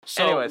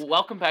So, Anyways,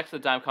 welcome back to the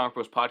Dime Comic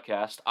Bros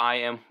podcast. I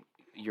am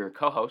your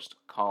co-host,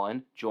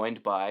 Colin,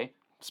 joined by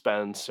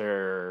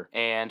Spencer.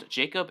 and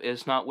Jacob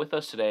is not with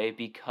us today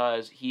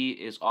because he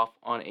is off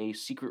on a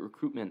secret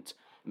recruitment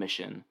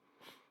mission.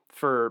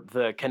 For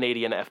the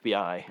Canadian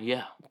FBI.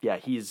 Yeah. Yeah,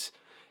 he's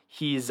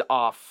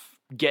off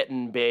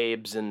getting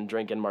babes and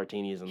drinking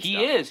martinis and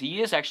stuff.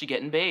 He is actually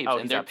getting babes, Oh,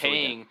 and he's they're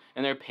absolutely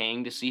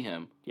paying to see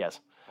him.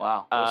 Yes.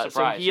 Wow, what a So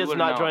surprise. he is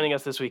not joining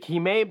us this week. He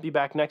may be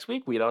back next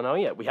week. We don't know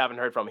yet. We haven't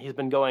heard from him. He's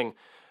been going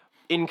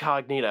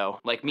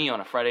incognito. Like me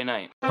on a Friday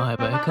night. Buy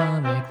a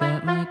comic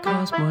that might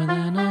cost more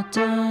than a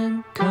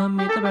dime. Come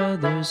meet the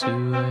brothers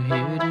who are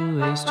here to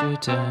waste your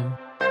time.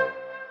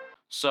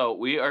 So,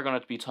 we are going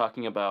to be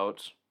talking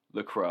about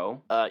The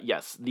Crow.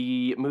 Yes,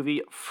 the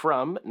movie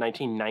from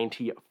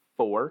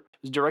 1994. It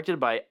was directed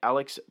by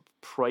Alex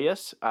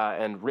Proyas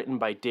and written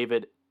by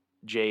David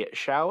J.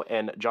 Shaw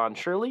and John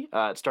Shirley.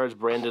 It stars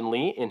Brandon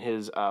Lee in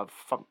his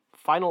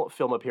final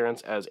film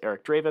appearance as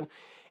Eric Draven,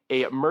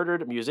 a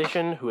murdered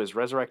musician who is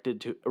resurrected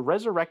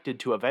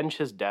to avenge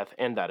his death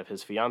and that of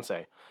his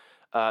fiancée.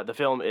 The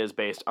film is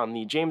based on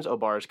the James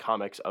O'Barr's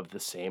comics of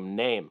the same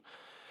name.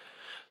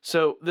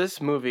 So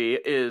this movie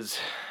is,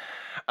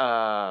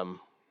 I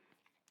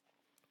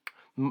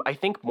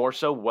think, more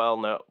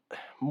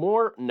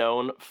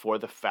known for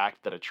the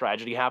fact that a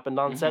tragedy happened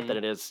on set than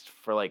it is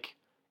for like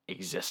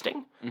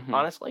existing.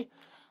 Honestly.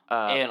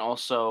 And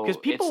also, 'cause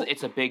people-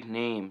 it's a big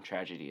name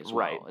tragedy as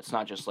well. Right. It's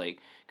not just like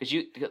because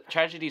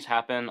tragedies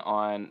happen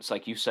on. It's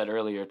like you said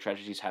earlier,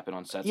 tragedies happen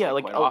on sets. Yeah,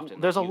 like quite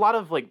often. there's a lot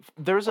of like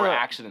or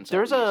accidents.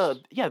 there's at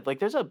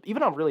least.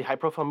 even on really high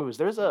profile movies.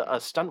 There's a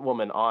stunt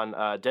woman on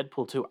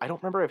Deadpool 2. I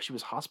don't remember if she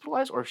was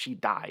hospitalized or if she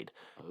died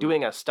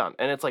doing a stunt.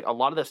 And it's like a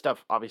lot of this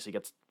stuff obviously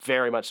gets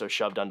very much so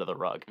shoved under the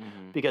rug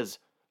because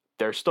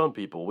they're stunt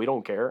people. We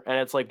don't care. And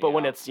it's like, but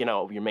when it's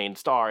your main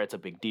star, it's a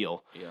big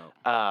deal.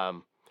 Yeah.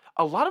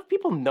 A lot of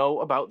people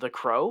know about The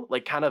Crow,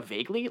 like kind of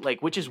vaguely,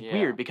 like which is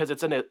weird because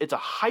it's a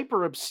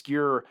hyper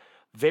obscure,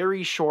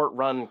 very short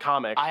run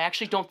comic. I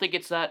actually don't think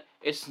it's that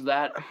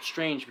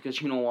strange because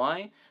you know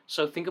why?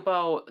 So think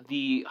about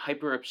the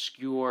hyper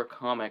obscure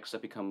comics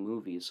that become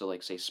movies. So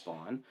like say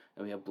Spawn,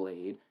 and we have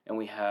Blade, and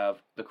we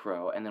have The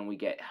Crow, and then we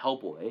get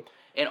Hellboy,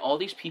 and all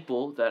these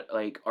people that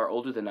like are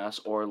older than us,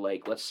 or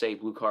like let's say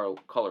blue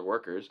collar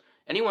workers.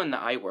 Anyone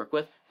that I work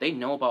with, they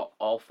know about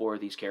all four of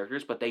these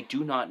characters, but they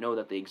do not know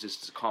that they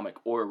exist as a comic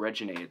or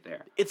originated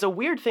there. It's a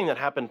weird thing that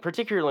happened,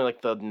 particularly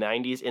like the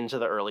 90s into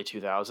the early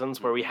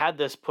 2000s, where we had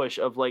this push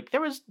of like,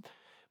 there was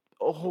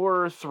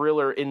horror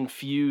thriller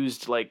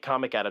infused like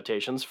comic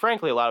adaptations.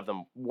 Frankly, a lot of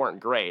them weren't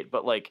great,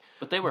 but like...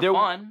 But they were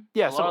fun.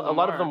 Yeah, a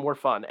lot of them were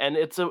fun. And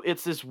it's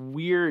this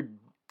weird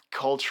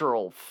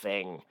cultural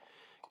thing.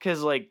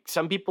 Because like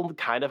some people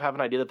kind of have an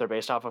idea that they're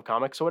based off of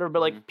comics or whatever, but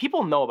like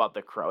people know about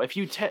The Crow. If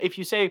you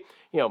say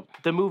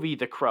the movie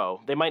The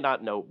Crow, they might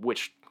not know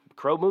which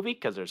Crow movie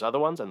because there's other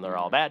ones and they're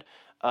all bad.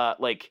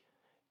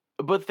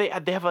 But they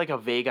have like a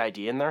vague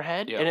idea in their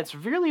head, and it's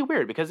really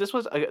weird because this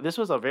was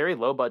a very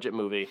low budget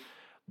movie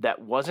that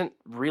wasn't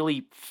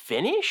really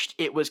finished.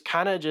 It was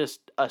kind of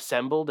just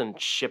assembled and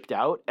shipped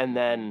out, and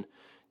then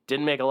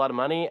didn't make a lot of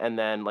money, and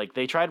then like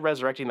they tried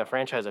resurrecting the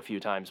franchise a few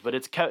times, but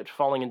it's kept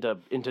falling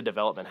into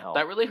development hell.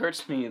 That really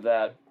hurts me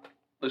that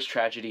this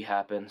tragedy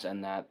happens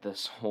and that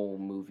this whole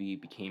movie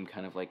became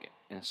kind of like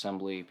an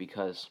assembly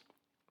because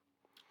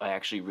I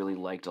actually really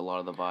liked a lot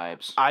of the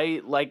vibes.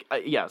 I like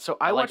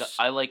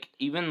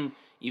even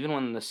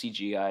when the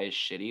CGI is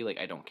shitty, like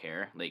I don't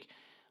care. Like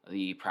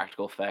the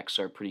practical effects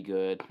are pretty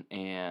good,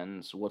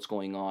 and what's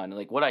going on,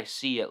 like what I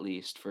see at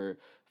least for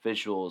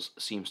visuals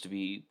seems to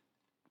be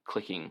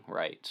clicking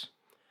right.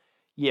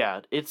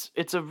 Yeah, it's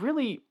a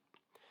really...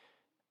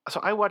 So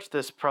I watched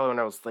this probably when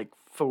I was like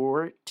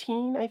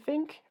 14, I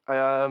think.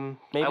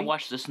 Maybe. I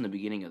watched this in the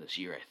beginning of this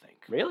year, I think.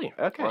 Really?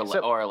 Okay.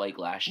 Or like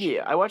last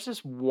year. Yeah, I watched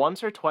this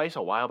once or twice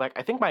a while back.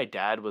 I think my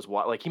dad was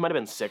like he might have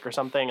been sick or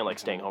something and like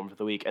staying home for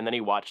the week, and then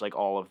he watched like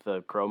all of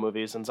the Crow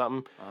movies and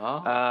something.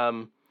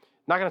 Oh.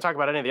 Not gonna talk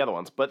about any of the other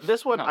ones, but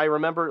this one I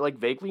remember like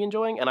vaguely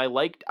enjoying, and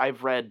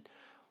I've read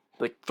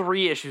like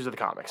 3 issues of the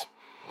comics.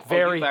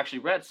 You've actually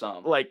read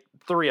some. Like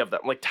 3 of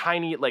them, like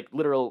tiny, like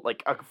literal,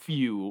 like a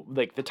few,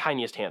 like the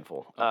tiniest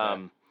handful.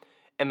 Okay.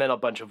 And then a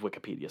bunch of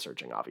Wikipedia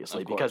searching,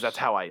 obviously, Of because course. that's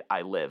how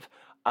I live.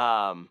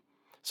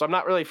 So I'm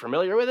not really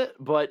familiar with it,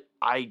 but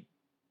I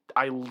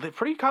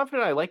pretty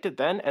confident I liked it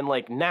then, and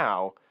like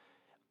now,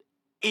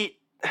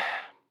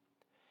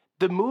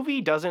 the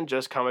movie doesn't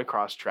just come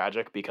across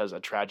tragic because a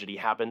tragedy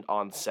happened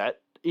on set.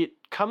 It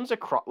comes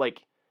across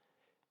like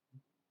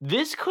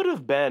this could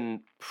have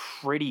been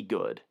pretty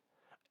good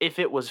if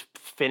it was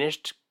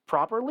finished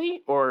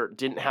properly or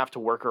didn't have to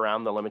work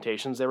around the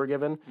limitations they were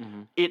given.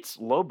 It's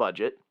low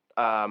budget.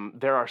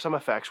 There are some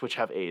effects which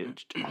have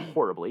aged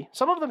horribly.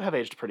 Some of them have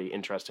aged pretty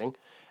interesting.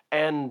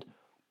 And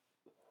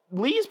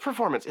Lee's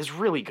performance is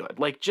really good.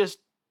 Like,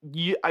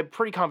 I'm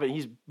pretty confident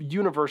he's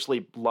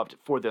universally loved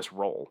for this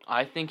role.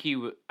 I think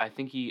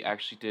he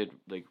actually did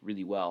like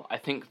really well. I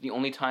think the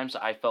only times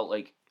I felt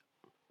like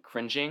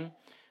cringing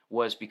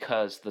was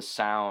because the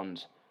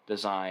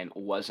design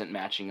wasn't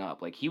matching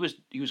up. Like he was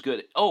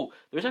good. Oh,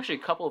 there's actually a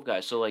couple of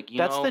guys. So like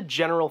That's the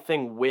general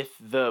thing with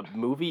the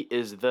movie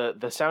is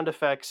the sound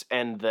effects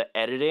and the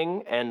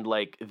editing and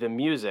like the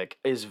music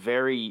is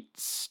very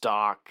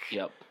stock.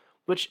 Yep.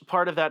 Which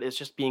part of that is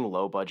just being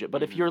low budget.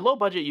 But if you're low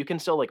budget, you can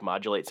still like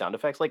modulate sound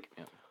effects. Like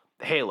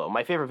Halo,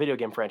 my favorite video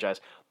game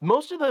franchise.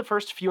 Most of the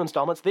first few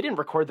installments, they didn't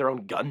record their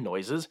own gun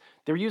noises.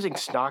 They were using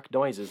stock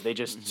noises. They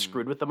just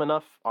screwed with them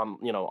enough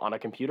on a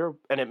computer,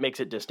 and it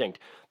makes it distinct.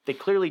 They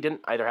clearly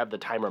didn't either have the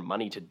time or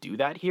money to do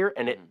that here,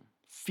 and it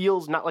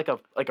feels not like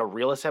a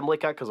real assembly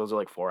cut because those are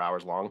like 4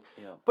 hours long.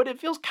 Yeah. But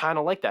it feels kind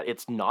of like that.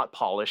 It's not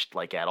polished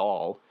like at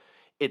all.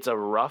 It's a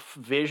rough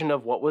vision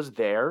of what was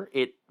there.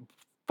 It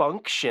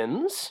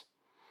functions.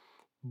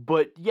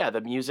 But yeah,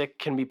 the music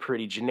can be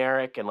pretty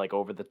generic and like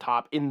over the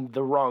top in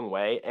the wrong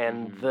way,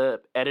 and the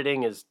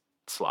editing is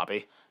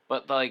sloppy.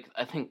 But like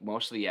I think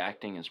most of the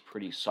acting is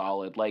pretty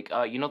solid. Like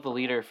the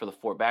leader for the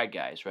 4 bad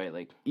guys, right?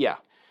 Like Yeah.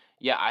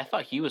 I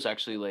thought he was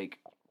actually like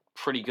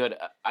pretty good.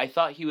 I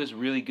thought he was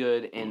really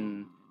good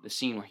in the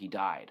scene where he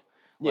died.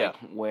 Like,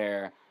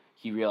 where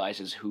he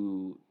realizes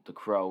who the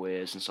Crow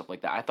is and stuff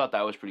like that. I thought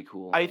that was pretty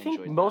cool. I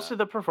think most of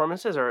the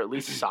performances are at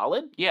least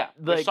solid. Yeah,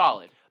 they're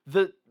solid.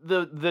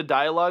 The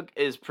dialogue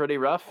is pretty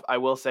rough. I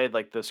will say,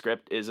 like, the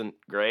script isn't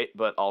great,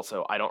 but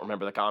also I don't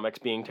remember the comics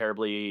being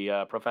terribly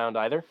profound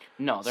either.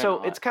 No, they're so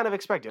not. it's kind of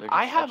expected. They're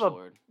I have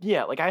absurd.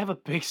 I have a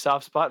big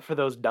soft spot for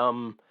those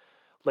dumb,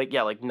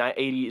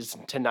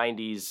 80s to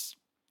 90s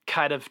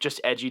kind of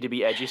just edgy to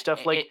be edgy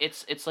stuff. Like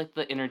it's like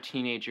the inner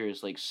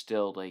teenagers like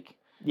still like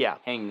yeah,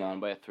 hanging on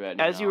by a thread.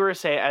 As you were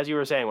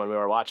saying when we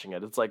were watching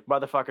it, it's like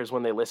motherfuckers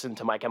when they listen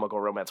to My Chemical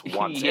Romance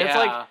once. Yeah, it's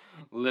like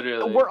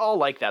literally. We're all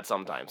like that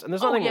sometimes, and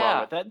there's nothing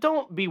wrong with that.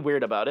 Don't be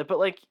weird about it, but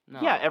like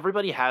yeah,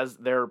 everybody has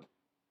their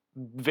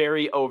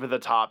very over the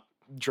top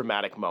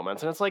dramatic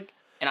moments, and it's like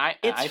I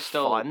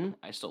still fun.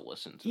 I still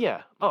listen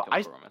to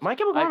My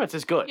Chemical Romance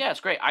is good. Yeah, it's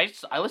great.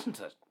 I listen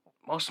to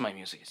most of my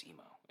music is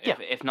emo.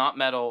 If not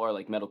metal or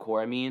like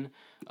metalcore, I mean,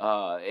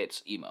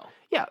 it's emo.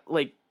 Yeah,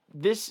 like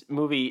this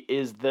movie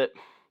is The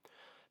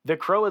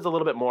Crow is a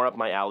little bit more up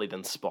my alley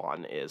than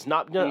Spawn is.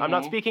 I'm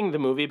not speaking the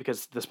movie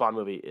because the Spawn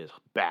movie is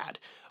bad,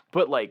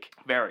 but like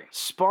very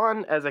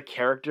Spawn as a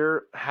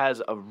character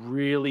has a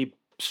really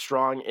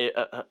strong,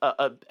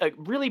 a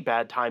really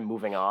bad time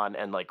moving on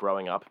and like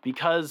growing up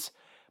because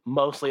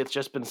mostly it's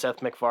just been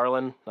Seth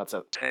MacFarlane. Not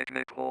Seth.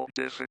 Technical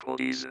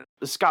difficulties.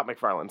 Scott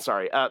MacFarlane.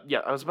 Sorry. I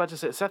was about to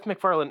say Seth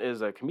MacFarlane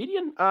is a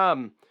comedian.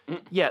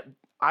 Yeah.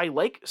 I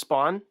like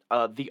Spawn.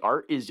 The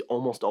art is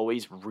almost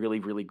always really,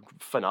 really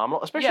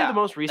phenomenal, especially the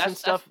most recent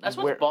stuff. That's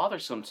what's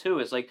bothersome too.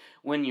 Is like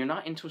when you're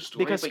not into a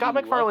story. Because Scott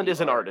MacFarlane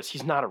is an artist.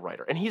 He's not a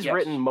writer, and he's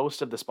written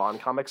most of the Spawn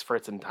comics for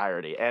its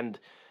entirety. And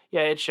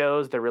yeah, it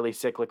shows they're really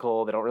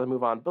cyclical. They don't really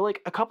move on, but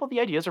like a couple of the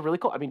ideas are really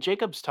cool. I mean,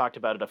 Jacob's talked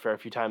about it a fair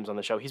few times on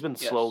the show. He's been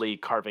slowly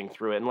carving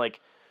through it, and like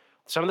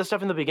some of the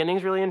stuff in the beginning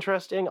is really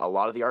interesting. A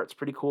lot of the art's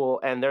pretty cool,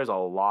 and there's a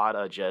lot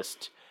of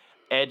just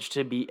edge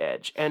to be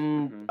edge.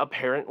 And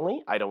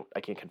apparently, I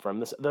can't confirm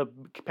this, the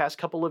past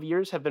couple of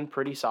years have been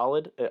pretty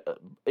solid,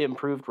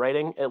 improved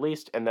writing at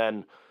least, and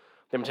then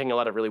they've been taking a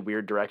lot of really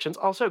weird directions.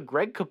 Also,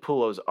 Greg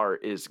Capullo's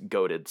art is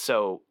goated,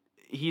 so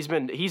he's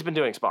been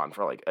doing Spawn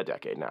for like a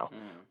decade now,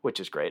 which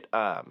is great.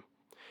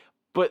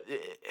 But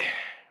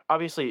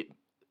obviously,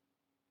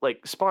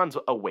 like Spawn's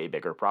a way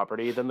bigger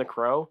property than The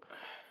Crow,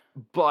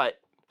 but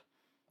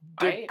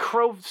The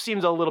Crow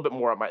seems a little bit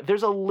more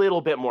there's a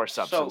little bit more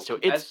substance to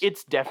it.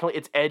 It's definitely,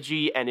 it's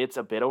edgy and it's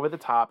a bit over the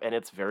top and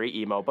it's very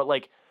emo, but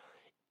like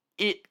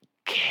it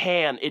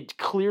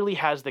clearly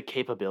has the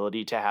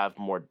capability to have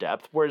more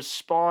depth, whereas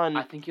Spawn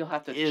I think you'll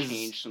have to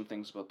change some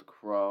things about The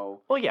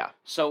Crow. Well, yeah.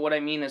 So what I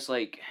mean is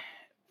like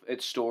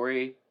its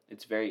story,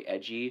 it's very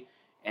edgy,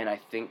 and I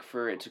think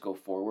for it to go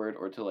forward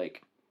or to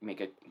like make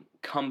a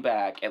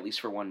comeback, at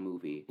least for one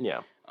movie,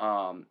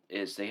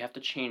 is they have to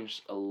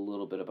change a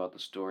little bit about the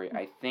story.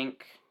 I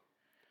think,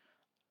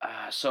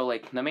 so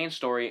like the main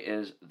story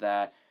is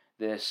that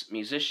this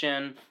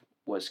musician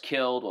was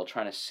killed while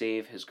trying to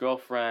save his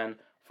girlfriend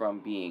from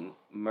being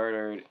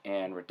murdered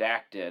and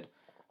redacted.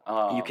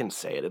 You can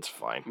say it, it's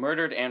fine.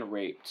 Murdered and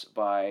raped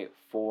by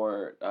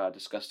 4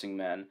 disgusting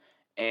men,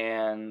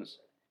 and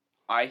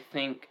I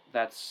think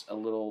that's a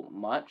little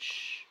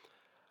much,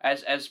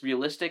 as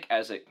realistic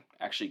as it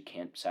actually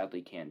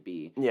sadly can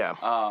be. Yeah.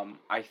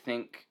 I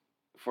think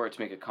for it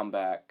to make a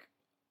comeback,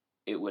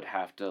 it would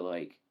have to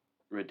like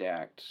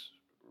redact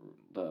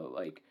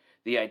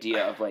the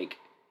idea of like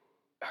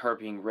her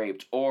being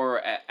raped, or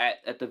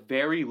at the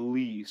very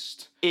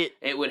least, it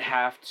would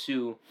have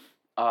to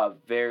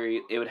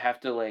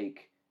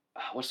like,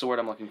 what's the word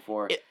I'm looking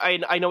for?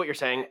 I know what you're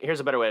saying. Here's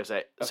a better way to say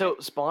it. Okay. So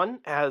Spawn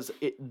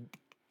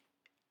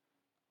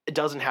it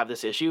doesn't have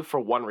this issue for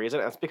one reason.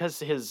 That's because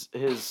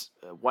his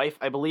wife,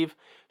 I believe,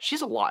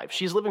 she's alive.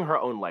 She's living her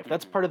own life.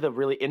 That's part of the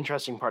really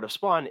interesting part of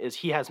Spawn is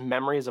he has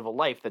memories of a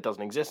life that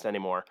doesn't exist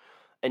anymore,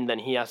 and then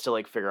he has to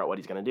like figure out what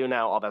he's gonna do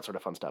now. All that sort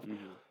of fun stuff.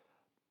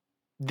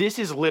 This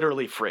is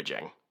literally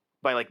fridging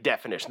by like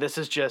definition. This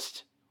is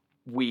just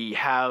we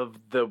have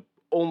the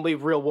only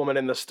real woman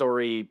in the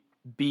story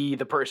be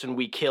the person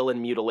we kill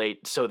and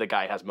mutilate so the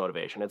guy has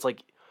motivation. It's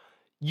like,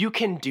 you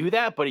can do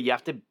that, but you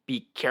have to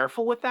be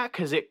careful with that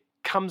because it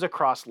comes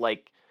across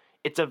like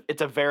it's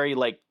a very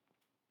like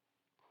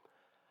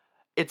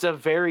it's a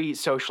very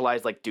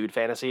socialized like dude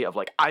fantasy of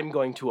like I'm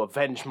going to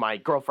avenge my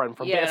girlfriend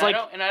from Yeah, it's like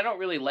I don't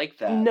really like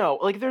that. no,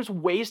 like there's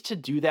ways to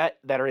do that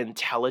are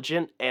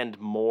intelligent and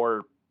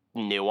more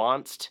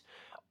nuanced.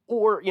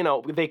 Or, you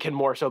know, they can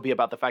more so be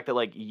about the fact that,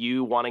 like,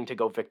 you wanting to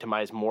go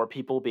victimize more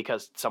people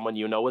because someone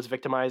you know was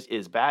victimized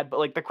is bad. But,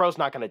 like, The Crow's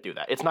not going to do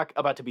that. It's not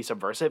about to be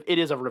subversive. It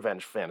is a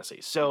revenge fantasy.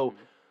 So,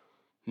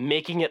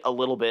 making it a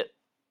little bit...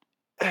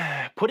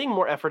 putting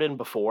more effort in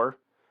before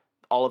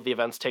all of the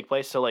events take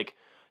place. So, like,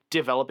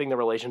 developing the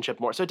relationship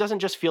more. So, it doesn't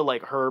just feel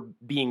like her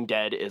being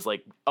dead is,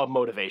 like, a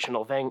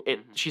motivational thing.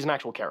 She's an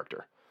actual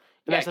character.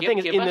 And that's the thing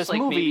is, in this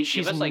movie,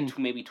 she's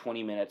maybe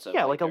 20 minutes of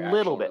like a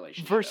little bit.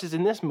 Versus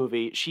in this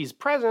movie, she's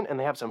present and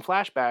they have some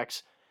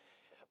flashbacks,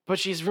 but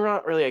she's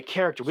not really a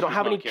character. We don't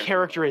have any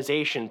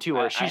characterization to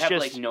her. She's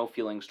just like no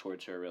feelings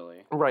towards her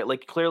really. Right,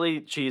 like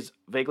clearly she's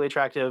vaguely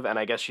attractive, and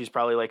I guess she's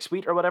probably like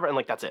sweet or whatever, and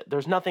like that's it.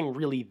 There's nothing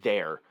really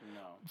there.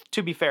 No.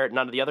 To be fair,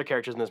 none of the other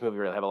characters in this movie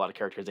really have a lot of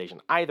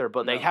characterization either,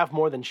 but they have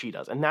more than she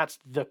does, and that's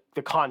the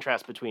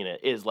contrast between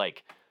it is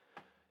like.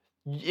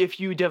 If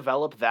you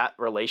develop that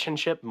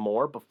relationship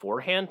more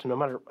beforehand, no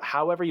matter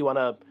however you want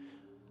to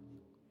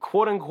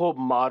quote unquote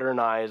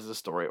modernize the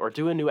story or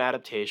do a new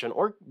adaptation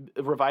or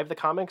revive the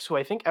comics, who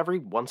I think every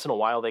once in a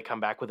while they come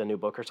back with a new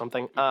book or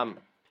something.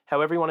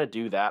 However you want to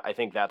do that, I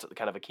think that's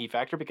kind of a key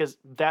factor because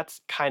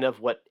that's kind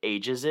of what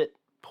ages it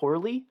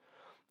poorly.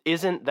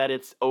 Isn't that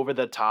it's over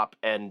the top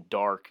and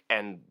dark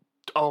and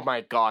oh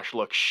my gosh,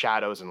 look,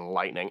 shadows and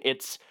lightning.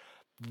 It's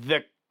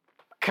the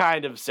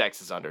kind of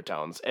sexist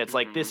undertones. It's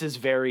like this is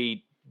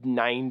very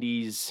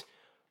 90s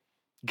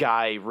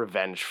guy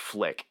revenge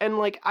flick. And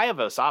like I have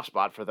a soft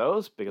spot for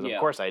those because of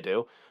course I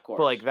do.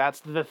 But like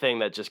that's the thing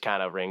that just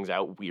kind of rings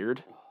out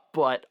weird.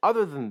 But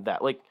other than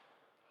that, like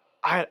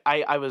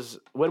I was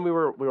when we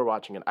were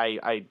watching it,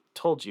 I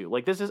told you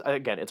like this is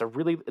again it's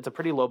a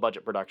pretty low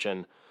budget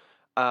production.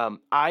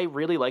 I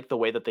really like the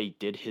way that they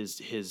did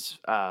his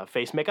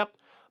face makeup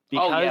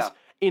because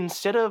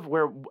instead of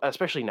where,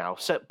 especially now,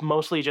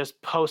 mostly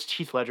just post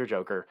Heath Ledger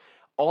Joker,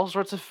 all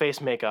sorts of face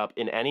makeup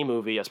in any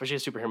movie, especially a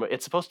superhero movie,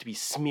 it's supposed to be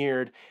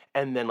smeared,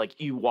 and then like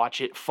you watch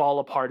it fall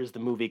apart as the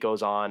movie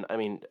goes on. I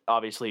mean,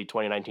 obviously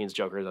 2019's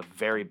Joker is a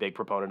very big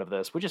proponent of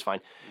this, which is fine.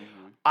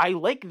 I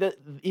like that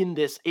in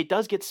this, it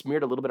does get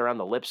smeared a little bit around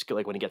the lips,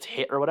 like when it gets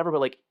hit or whatever,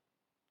 but like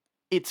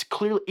it's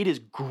clearly, it is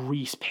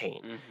grease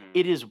paint.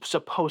 It is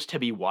supposed to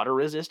be water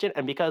resistant,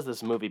 and because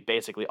this movie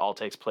basically all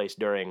takes place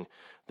during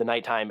the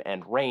nighttime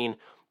and rain,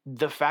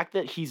 the fact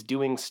that he's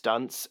doing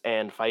stunts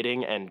and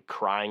fighting and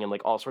crying and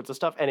like all sorts of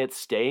stuff, and it's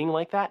staying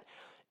like that,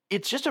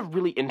 it's just a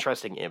really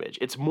interesting image.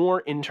 It's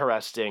more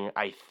interesting,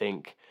 I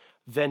think,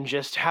 than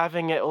just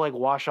having it like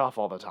wash off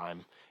all the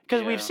time.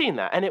 Because we've seen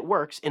that, and it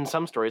works in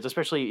some stories,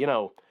 especially, you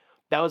know,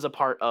 that was a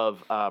part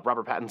of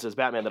Robert Pattinson's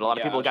Batman that a lot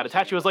of people got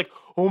attached to. It was like,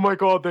 oh my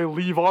god, they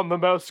leave on the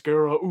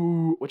mascara,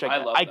 ooh. Which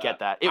I get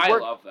that. I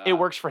love that. It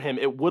works for him.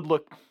 It would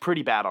look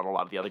pretty bad on a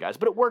lot of the other guys,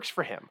 but it works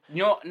for him.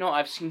 No,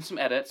 I've seen some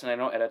edits, and I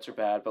know edits are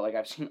bad, but like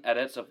I've seen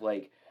edits of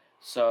like,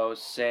 so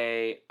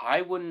say, I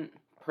would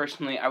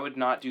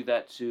not do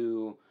that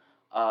to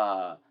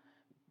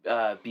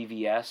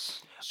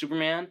BVS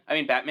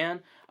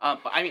Batman.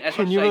 But I mean,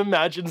 can you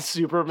imagine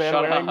Superman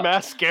wearing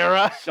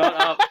mascara? Shut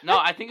up. No,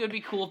 I think it would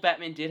be cool if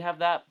Batman did have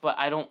that, but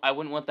I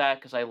wouldn't want that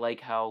because I like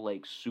how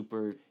like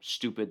super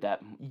stupid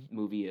that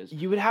movie is.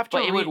 You would have to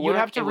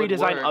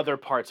redesign other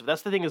parts.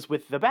 That's the thing is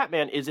with the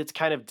Batman is it's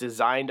kind of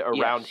designed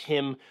around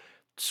him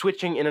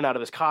switching in and out of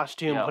his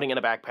costume, putting in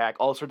a backpack,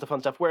 all sorts of fun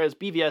stuff. Whereas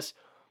BVS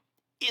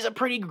is a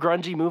pretty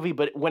grungy movie,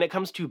 but when it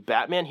comes to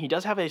Batman, he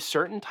does have a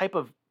certain type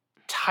of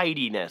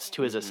tidiness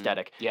to his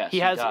aesthetic. Yes, he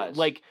has does.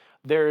 Like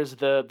there's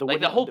the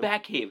whole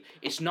Batcave.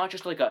 It's not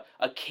just like a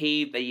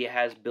cave that he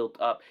has built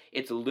up.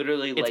 It's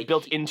literally it's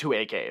built into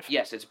a cave.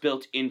 Yes, it's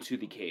built into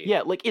the cave.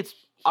 Yeah, like it's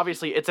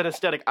obviously it's an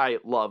aesthetic I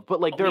love,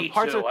 but like there are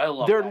parts of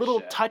there are little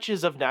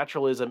touches of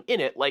naturalism in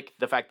it, like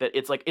the fact that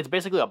it's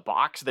basically a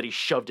box that he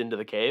shoved into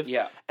the cave.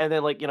 Yeah, and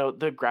then like you know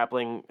the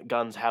grappling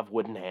guns have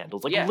wooden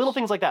handles, like little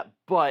things like that,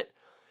 but.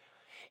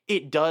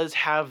 It does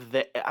have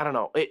I don't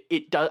know.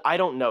 It does. I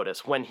don't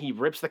notice when he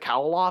rips the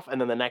cowl off and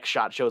then the next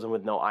shot shows him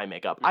with no eye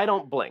makeup. I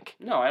don't blink.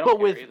 No, I don't. But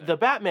with the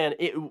Batman,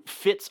 it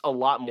fits a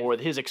lot more with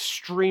his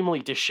extremely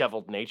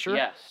disheveled nature.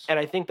 Yes. And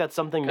I think that's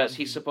something because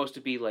he's supposed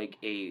to be like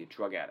a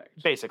drug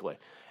addict. Basically.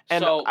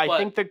 And I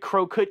think the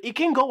Crow it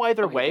can go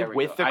either way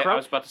with the Crow. I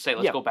was about to say,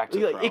 let's go back to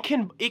the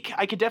Crow.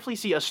 I could definitely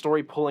see a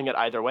story pulling it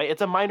either way.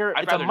 It's a minor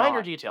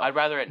detail. I'd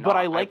rather it not. But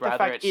I like the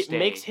fact it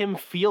makes him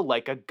feel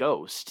like a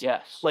ghost.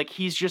 Yes. Like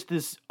he's just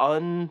this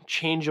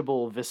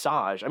unchangeable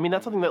visage. I mean,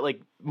 that's something that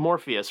like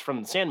Morpheus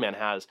from Sandman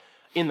has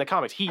in the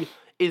comics.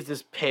 is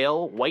this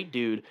pale white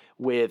dude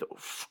with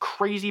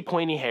crazy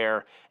pointy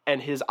hair, and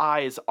his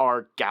eyes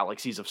are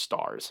galaxies of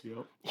stars.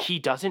 Yep. He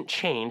doesn't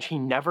change. He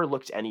never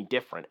looks any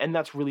different, and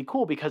that's really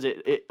cool because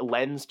it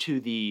lends to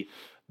the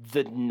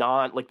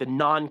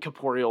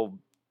non-corporeal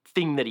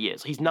thing that he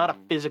is. He's not a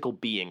physical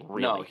being,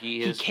 really. No,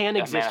 he can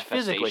exist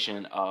physically.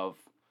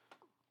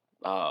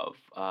 Of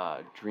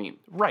dream.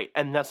 Right,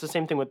 and that's the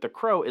same thing with the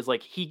Crow. Is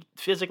like he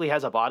physically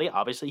has a body.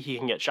 Obviously, he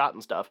can get shot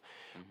and stuff,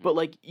 but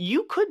like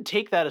you could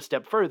take that a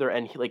step further,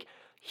 and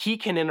he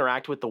can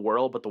interact with the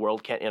world, but the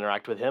world can't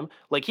interact with him.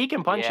 Like he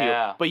can punch you,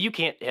 but you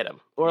can't hit him,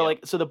 or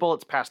so the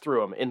bullets pass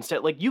through him.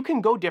 Instead, like you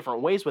can go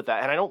different ways with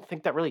that, and I don't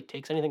think that really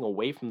takes anything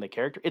away from the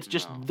character. It's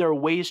just there are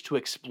ways to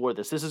explore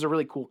this. This is a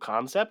really cool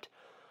concept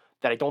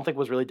that I don't think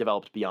was really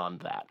developed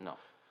beyond that. No.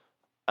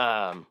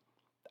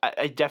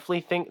 I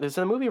definitely think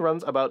the movie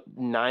runs about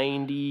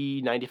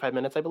 95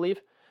 minutes, I believe.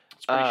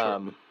 It's pretty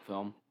short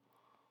film.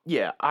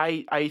 Yeah,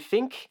 I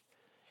think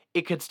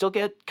it could still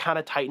get kind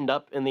of tightened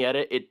up in the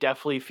edit. It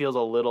definitely feels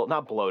a little,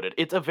 not bloated.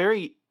 It's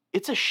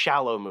a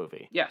shallow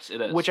movie. Yes,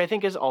 it is. Which I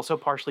think is also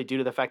partially due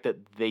to the fact that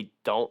they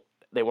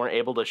weren't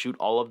able to shoot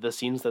all of the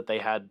scenes that they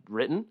had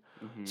written.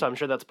 Mm-hmm. So I'm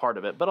sure that's part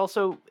of it. But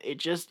also,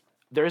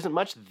 there isn't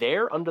much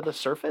there under the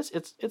surface.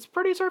 It's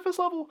pretty surface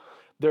level.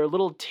 There are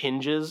little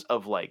tinges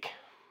of like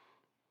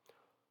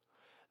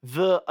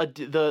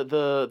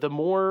the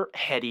more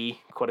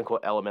heady, quote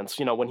unquote, elements,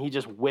 when he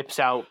just whips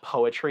out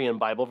poetry and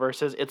Bible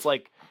verses, it's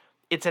like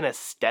it's an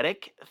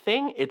aesthetic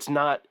thing. It's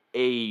not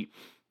like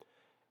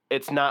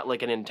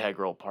an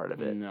integral part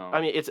of it. No.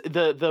 I mean, it's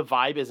the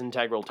vibe is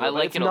integral to it. I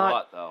like it a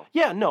lot though.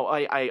 Yeah, no,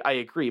 I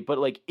agree, but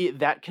like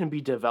that can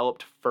be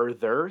developed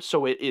further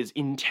so it is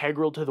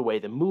integral to the way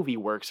the movie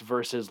works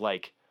versus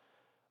like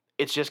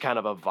it's just kind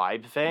of a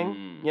vibe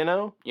thing,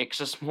 Yeah, because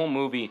this whole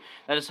movie,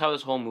 that is how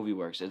this whole movie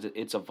works.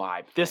 It's a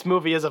vibe. This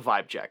movie is a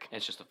vibe check.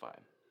 It's just a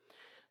vibe.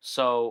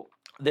 So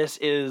this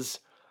is,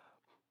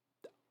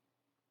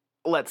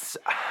 I'm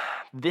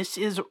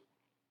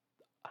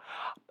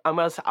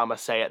gonna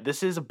say it.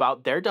 This is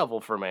about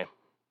Daredevil for me.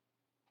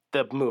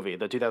 The movie,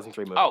 the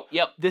 2003 movie. Oh,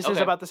 yep. This is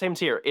about the same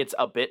tier. It's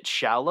a bit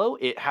shallow.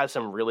 It has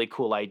some really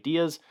cool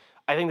ideas.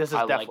 I think this is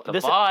definitely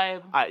the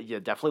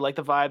vibe. Definitely like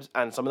the vibes,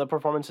 and some of the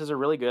performances are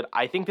really good.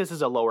 I think this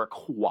is a lower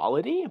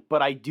quality,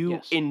 but I do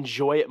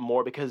enjoy it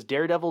more because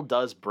Daredevil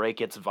does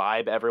break its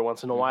vibe every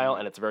once in a while,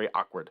 and it's very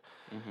awkward.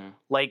 Mm-hmm.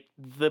 Like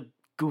the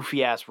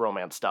goofy ass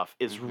romance stuff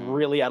is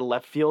really out of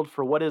left field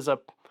for what is for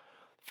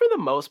the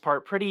most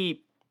part,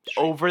 pretty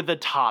over the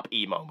top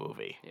emo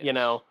movie. Yes.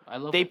 I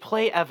love they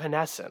play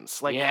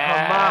Evanescence. Like,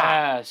 come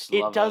on.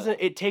 It doesn't.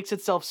 It takes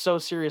itself so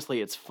seriously.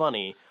 It's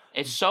funny.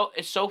 It's so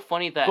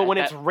funny that. But when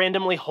it's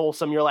randomly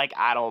wholesome, you're like,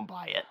 I don't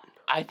buy it.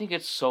 I think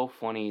it's so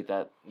funny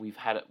that we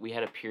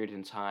had a period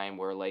in time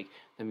where like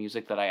the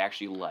music that I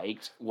actually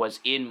liked was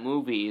in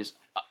movies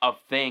of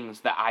things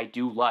that I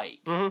do like.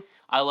 Mm-hmm.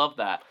 I love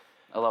that.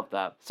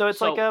 So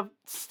it's like a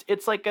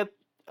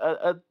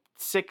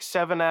 6,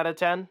 7 out of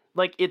 10.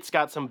 Like it's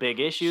got some big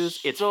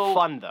issues. It's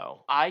fun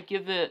though. I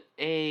give it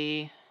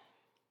a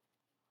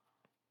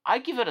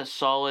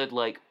solid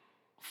like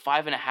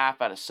 5.5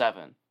 out of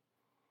 7.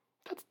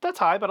 That's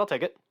high, but I'll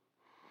take it.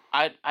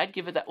 I'd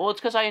give it that. Well, it's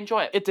because I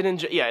enjoy it.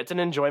 It's an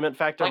enjoyment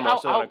factor like, more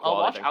so than a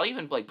quality. I'll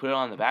even like put it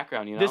on in the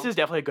background. This is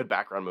definitely a good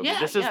background movie.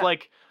 This is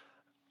like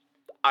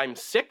I'm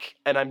sick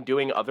and I'm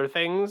doing other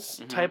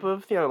things type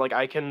of like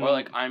I can. Or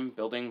like I'm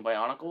building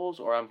Bionicles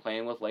or I'm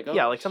playing with Legos.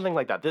 Yeah, like something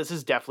like that. This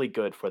is definitely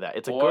good for that.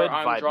 It's a or good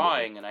I'm vibe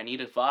drawing movie. And I need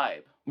a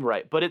vibe.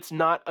 Right, but it's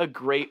not a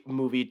great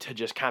movie to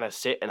just kind of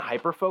sit and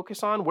hyper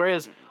focus on.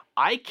 Whereas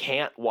I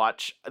can't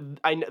watch.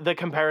 The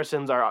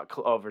comparisons are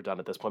overdone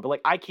at this point, but like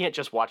I can't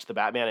just watch the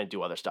Batman and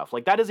do other stuff.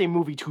 Like that is a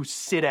movie to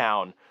sit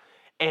down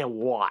and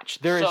watch.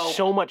 There is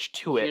so much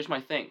to it. Here's my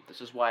thing.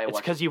 This is why I watch.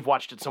 It's because you've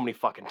watched it so many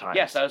fucking times.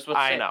 Yes, I was supposed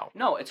to say. I know.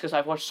 No, it's because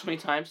I've watched so many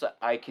times that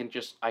I can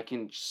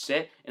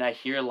sit and I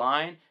hear a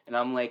line and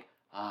I'm like,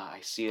 I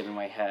see it in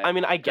my head. I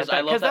mean, I get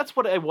that because that's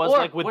what it was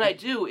like with. What I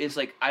do is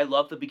like I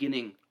love the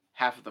beginning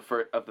half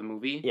of the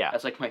movie. Yeah,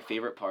 that's like my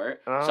favorite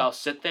part. So I'll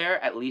sit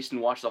there at least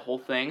and watch the whole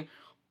thing.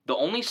 The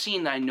only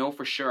scene that I know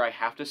for sure I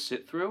have to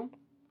sit through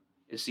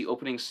is the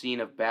opening scene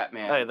of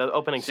Batman. Oh, the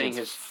opening scene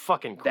is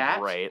fucking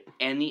great.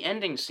 And the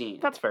ending scene.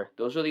 That's fair.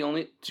 Those are the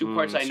only two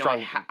parts I know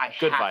I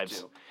good have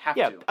vibes.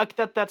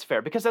 to. That's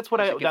fair because that's what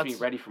it gets me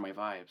ready for my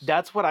vibes.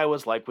 That's what I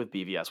was like with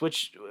BVS,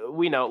 which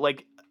we know.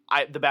 Like,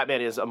 the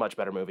Batman is a much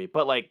better movie,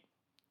 but like.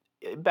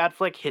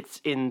 Batfleck hits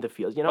in the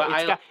field,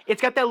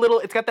 it's got that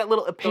little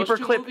paper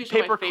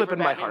clip in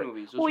my heart.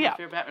 Well, yeah,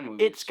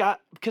 it's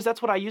got because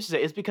that's what I used to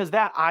say is because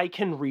that I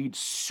can read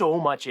so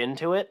much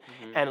into it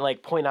and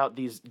like point out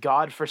these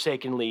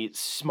godforsakenly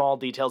small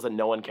details that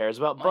no one cares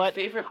about. But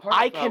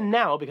I can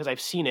now because I've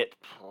seen it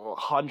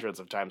hundreds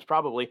of times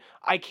probably.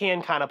 I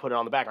can kind of put it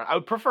on the background. I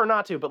would prefer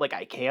not to, but like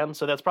I can.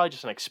 So that's probably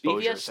just an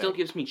exposure. BVS still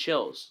gives me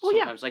chills. Well,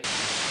 sometimes. Like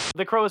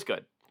The Crow is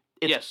good.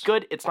 It's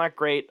good. It's not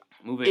great.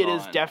 Moving on. It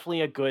is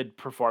definitely a good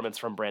performance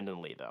from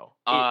Brandon Lee, though.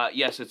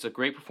 Yes, it's a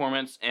great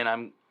performance, and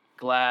I'm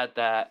glad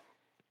that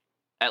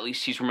at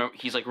least he's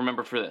like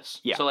remembered for this.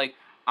 Yeah. So like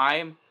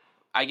I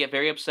get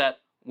very upset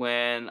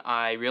when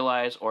I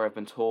realize or have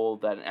been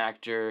told that an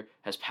actor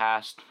has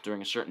passed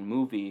during a certain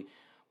movie,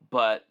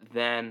 but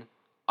then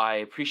I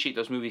appreciate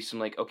those movies. I'm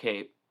like,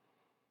 okay,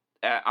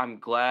 I'm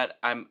glad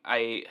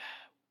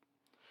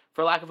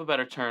for lack of a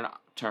better term,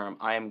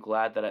 I am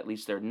glad that at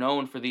least they're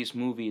known for these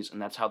movies,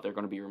 and that's how they're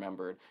going to be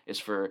remembered, is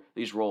for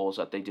these roles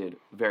that they did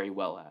very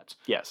well at.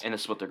 Yes. And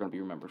this is what they're going to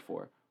be remembered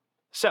for.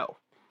 So,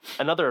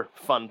 another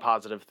fun,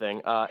 positive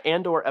thing,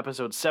 Andor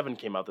Episode 7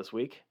 came out this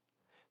week.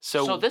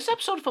 So this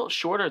episode felt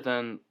shorter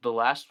than the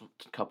last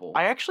couple.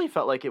 I actually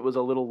felt like it was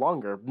a little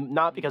longer,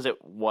 not because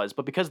it was,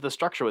 but because the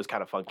structure was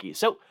kind of funky.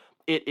 So,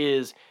 it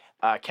is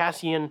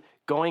Cassian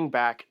going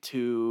back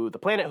to the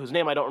planet whose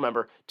name I don't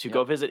remember to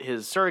go visit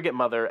his surrogate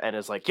mother, and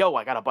is like, yo,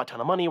 I got a butt ton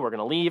of money, we're going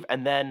to leave.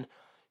 And then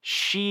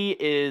she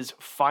is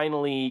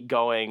finally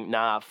going,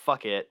 nah,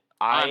 fuck it.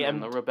 I'm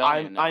the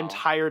rebellion I'm now.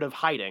 tired of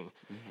hiding.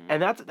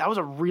 And that was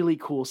a really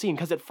cool scene,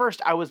 because at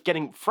first I was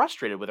getting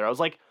frustrated with her. I was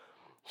like,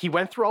 he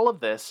went through all of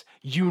this.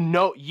 You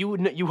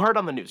heard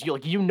on the news.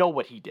 You know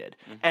what he did.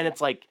 And it's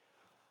like,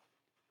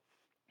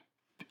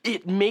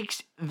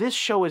 this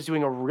show is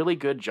doing a really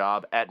good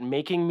job at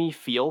making me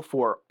feel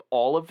for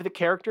all of the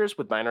characters,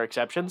 with minor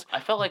exceptions. I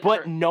felt like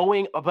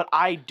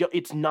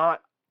it's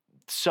not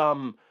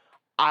some.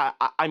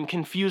 I'm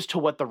confused to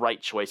what the right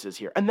choice is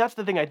here. And that's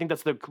the thing. I think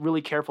that's the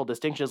really careful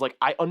distinction, is like,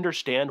 I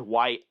understand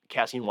why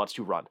Cassian wants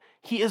to run.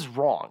 He is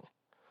wrong,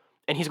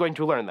 and he's going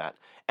to learn that.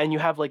 And you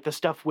have like the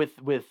stuff with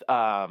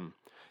the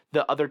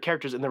other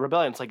characters in the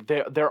rebellion. It's like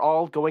they're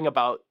all going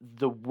about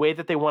the way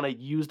that they want to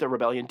use the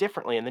rebellion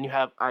differently. And then you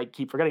have, I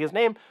keep forgetting his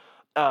name,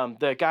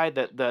 the guy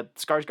that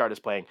Skarsgård is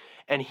playing,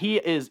 and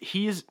he's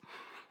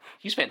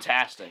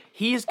fantastic.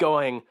 He's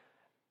going,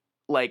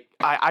 like,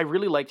 I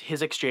really liked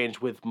his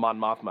exchange with Mon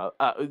Mothma.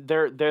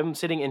 Them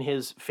sitting in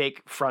his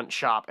fake front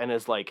shop, and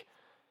is like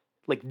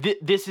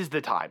this is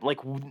the time.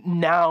 Like,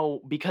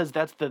 now, because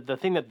that's the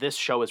thing that this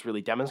show is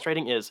really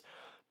demonstrating, is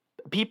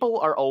people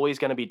are always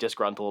going to be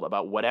disgruntled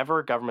about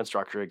whatever government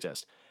structure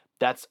exists.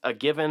 That's a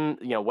given,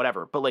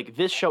 whatever. But like,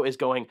 this show is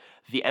going,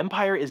 the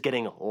Empire is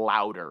getting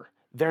louder.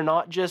 They're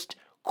not just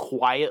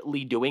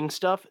quietly doing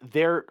stuff.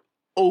 They're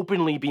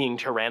openly being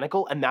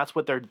tyrannical, and that's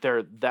what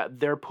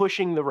they're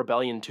pushing the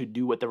rebellion to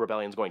do what the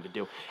rebellion's going to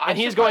do. And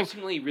I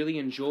personally really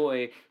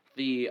enjoy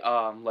the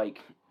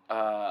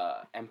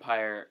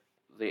Empire,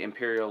 the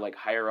Imperial, like,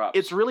 higher ups.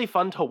 It's really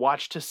fun to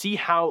watch, to see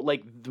how,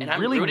 like, and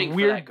really I'm rooting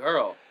weird for that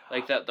girl,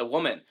 like the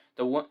woman.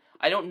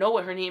 I don't know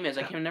what her name is.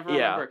 I can never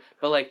remember.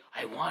 But like,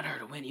 I want her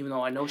to win, even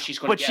though I know she's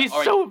going to. But she's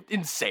so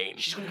insane.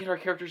 She's going to get our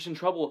characters in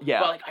trouble.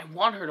 Yeah. But like, I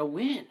want her to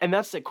win. And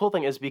that's the cool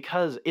thing, is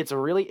because it's a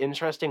really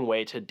interesting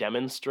way to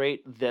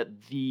demonstrate that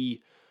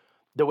the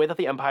way that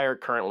the Empire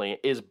currently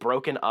is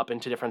broken up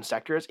into different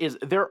sectors is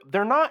they're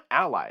not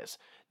allies.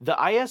 The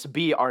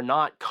ISB are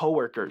not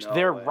coworkers. No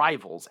they're way.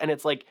 rivals. And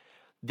it's like,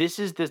 this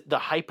is the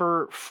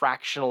hyper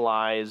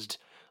fractionalized,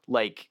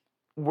 like,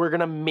 we're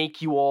gonna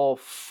make you all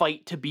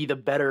fight to be the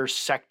better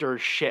sector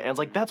shit. And it's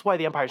like, that's why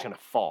the Empire's gonna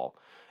fall.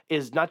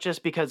 Is not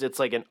just because it's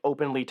like an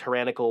openly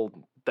tyrannical,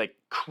 like,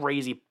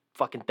 crazy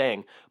fucking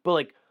thing, but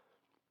like,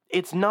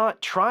 it's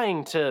not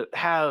trying to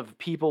have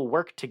people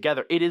work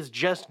together. It is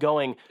just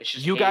going,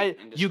 you guys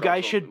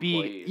should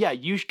be,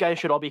 you guys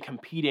should all be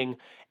competing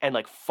and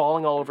like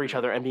falling all over each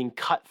other and being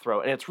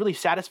cutthroat. And it's really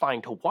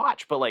satisfying to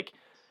watch, but like,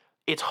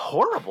 it's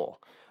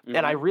horrible.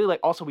 And I really like,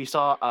 also we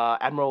saw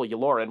Admiral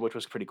Yularen, which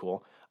was pretty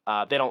cool.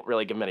 They don't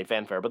really give him any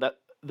fanfare, but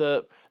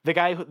the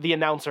guy, the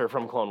announcer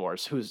from Clone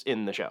Wars, who's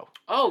in the show.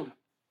 Oh,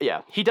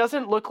 yeah, he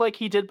doesn't look like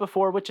he did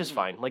before, which is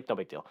fine, like, no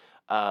big deal.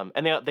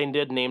 And they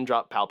did name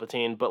drop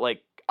Palpatine, but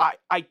like,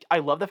 I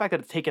love the fact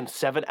that it's taken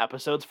 7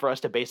 episodes for us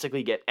to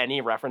basically get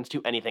any reference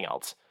to anything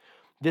else.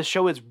 This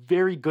show is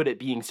very good at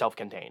being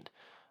self-contained.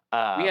 We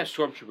have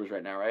stormtroopers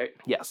right now, right?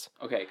 Yes.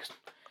 Okay,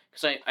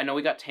 because I know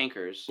we got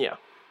tankers. Yeah.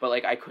 But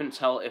like, I couldn't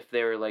tell if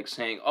they were like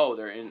saying, oh,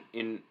 they're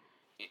in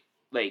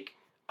like.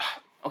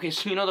 Okay,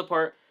 so the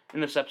part in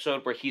this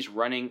episode where he's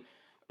running,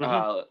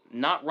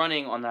 not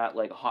running on that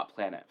like hot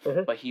planet,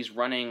 but he's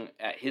running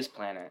at his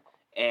planet,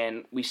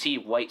 and we see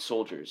white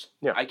soldiers.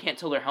 Yeah. I can't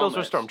tell their helmets.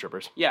 Those are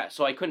stormtroopers. Yeah,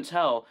 so I couldn't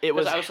tell. I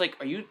was like,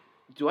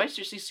 do I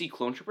seriously see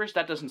clone troopers?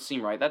 That doesn't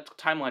seem right. That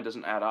timeline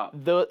doesn't add up.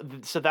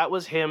 So that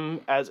was him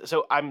I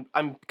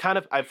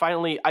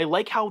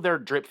like how they're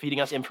drip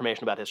feeding us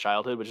information about his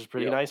childhood, which is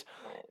pretty nice.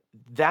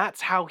 That's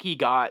how he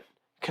got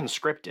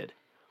conscripted.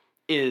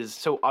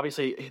 So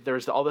obviously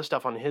there's all this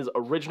stuff on his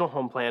original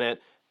home planet.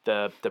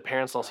 The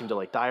parents all seem to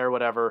like die or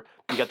whatever.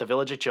 You got the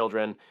village of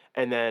children,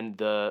 and then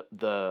the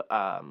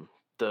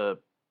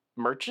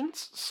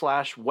merchants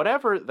 /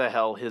 whatever the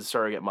hell his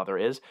surrogate mother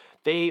is.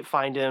 They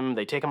find him.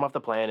 They take him off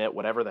the planet.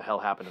 Whatever the hell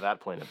happened to that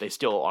planet, they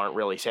still aren't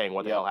really saying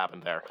what the hell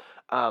happened there.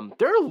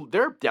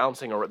 They're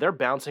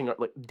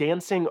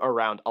dancing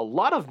around a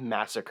lot of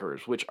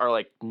massacres, which are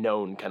like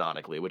known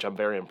canonically, which I'm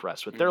very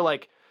impressed with. They're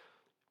like,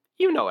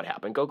 you know what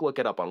happened. Go look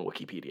it up on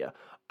Wikipedia.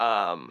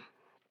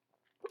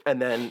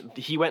 And then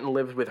he went and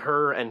lived with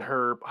her and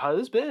her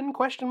husband, ?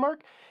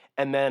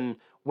 And then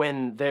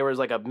when there was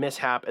like a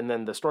mishap and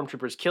then the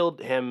stormtroopers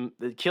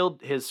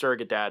killed his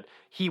surrogate dad,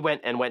 he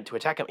went to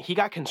attack him. He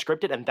got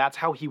conscripted, and that's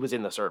how he was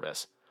in the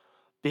service.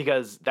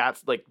 Because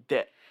that's like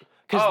the...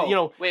 Because, you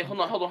know... Wait, hold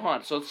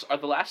on. So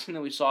the last thing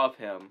that we saw of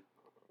him,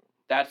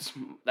 that's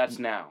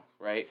now,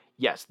 right?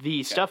 Yes,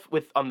 the stuff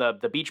on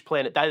the beach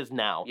planet, that is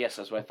now. Yes,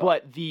 that's what I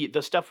thought. But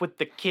the stuff with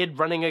the kid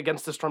running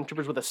against the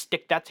stormtroopers with a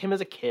stick, that's him as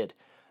a kid.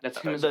 That's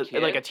him as a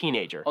kid? Like a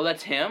teenager. Oh,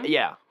 that's him?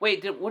 Yeah.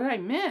 Wait, what did I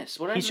miss?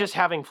 He's just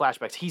having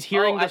flashbacks. He's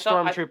hearing the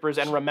stormtroopers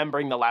and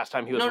remembering the last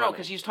time he was running. No,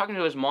 because he's talking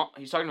to his mom.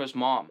 He's talking to his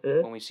mom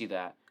when we see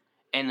that.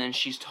 And then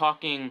she's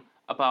talking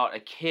about a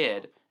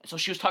kid. So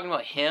she was talking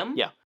about him?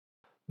 Yeah.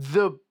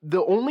 The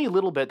only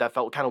little bit that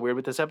felt kind of weird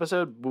with this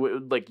episode,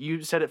 like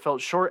you said it felt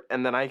short,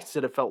 and then I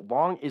said it felt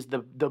long, is the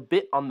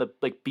bit on the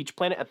like beach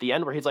planet at the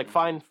end where he's like,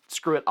 fine,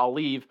 screw it, I'll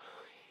leave.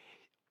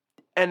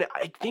 And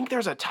I think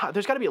there's got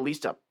to be at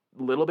least a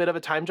little bit of a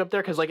time jump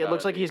there, because like it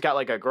looks like he's got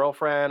like a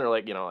girlfriend or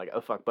like, you know, like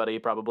a fuck buddy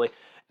probably.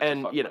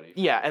 And you know,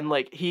 yeah, and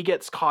like he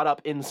gets caught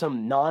up in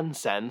some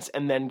nonsense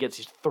and then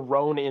gets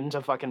thrown into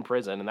fucking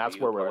prison, and that's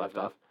where we're left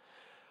off.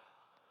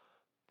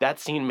 That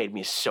scene made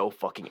me so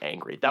fucking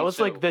angry. That was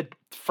like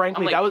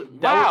frankly,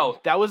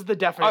 that was the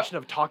definition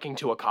of talking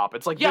to a cop.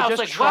 It's like, they're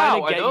just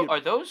trying to get you. Are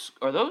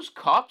those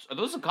cops? Are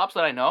those the cops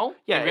that I know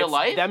in real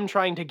life? Them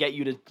trying to get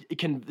you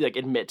to like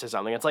admit to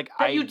something. It's like,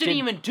 that you didn't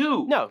even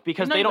do. No,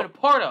 because they don't. Even a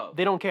part of.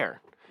 They don't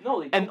care. No,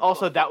 they don't. And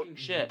also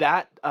shit.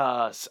 that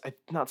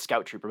not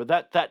Scout Trooper,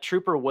 but that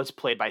trooper was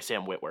played by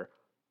Sam Witwer.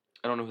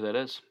 I don't know who that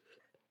is.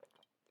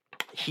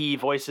 He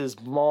voices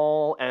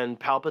Maul and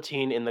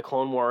Palpatine in the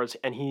Clone Wars,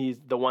 and he's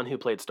the one who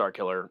played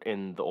Starkiller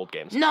in the old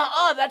games.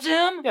 That's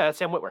him? Yeah, that's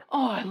Sam Witwer.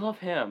 Oh, I love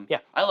him. Yeah.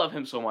 I love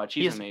him so much.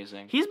 He's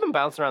amazing. He's been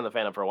bouncing around the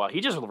fandom for a while.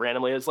 He just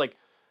randomly is like,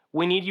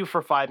 we need you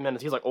for 5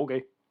 minutes. He's like,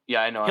 okay.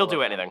 Yeah, I know. He'll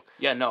do anything.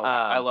 Yeah, no,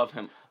 I love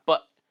him.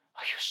 But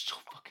you're so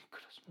fucking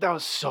good as that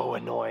was so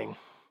annoying.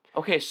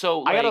 Okay,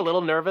 so I got a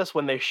little nervous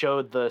when they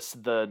showed the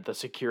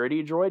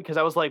security droid, because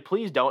I was like,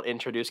 please don't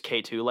introduce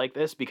K2 like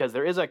this, because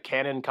there is a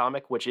canon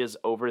comic which is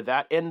over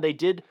that, and they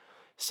did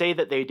say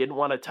that they didn't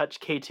want to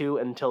touch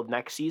K2 until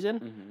next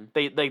season.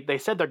 Mm-hmm. They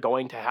said they're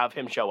going to have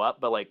him show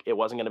up, but like it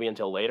wasn't going to be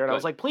until later, and I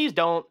was like, please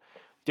don't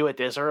do it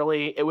this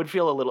early. It would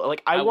feel a little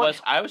like I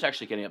was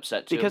actually getting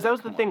upset too, because that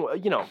was the thing.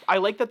 You know, I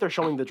like that they're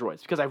showing the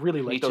droids because I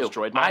really like those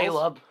droid models. I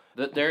love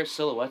their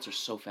silhouettes are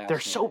so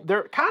fascinating.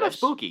 They're kind of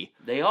spooky.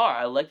 They are.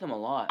 I like them a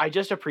lot. I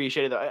just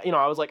appreciated that. You know,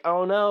 I was like,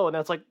 oh no, and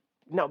that's like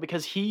no,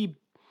 because he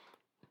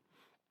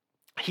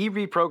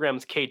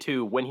reprograms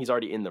K2 when he's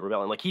already in the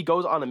rebellion. Like he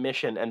goes on a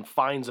mission and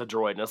finds a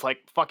droid, and it's like,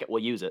 fuck it,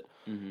 we'll use it.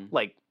 Mm-hmm.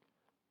 Like,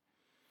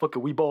 fuck it,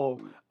 we ball.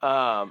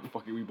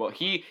 Fuck it, we ball.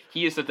 He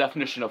is the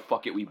definition of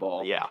fuck it, we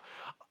ball. Yeah.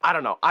 I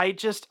don't know. I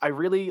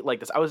really like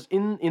this. I was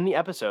in the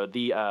episode,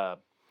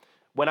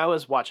 when I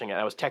was watching it,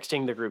 I was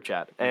texting the group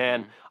chat,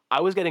 and I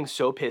was getting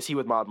so pissy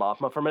with Mon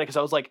Mothma for a minute, because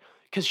I was like,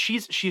 because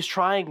she's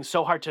trying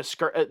so hard to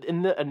skirt,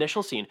 in the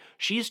initial scene,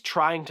 she's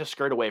trying to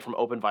skirt away from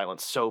open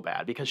violence so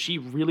bad, because she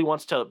really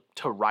wants to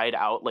ride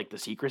out, like, the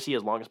secrecy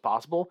as long as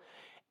possible,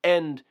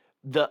 and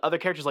the other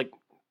character's like,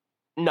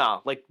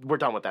 nah, like, we're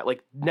done with that,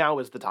 like, now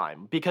is the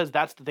time, because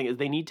that's the thing, is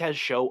they need to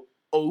show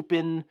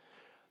open,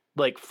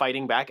 like,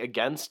 fighting back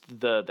against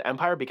the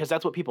Empire, because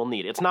that's what people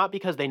need. It's not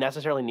because they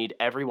necessarily need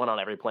everyone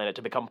on every planet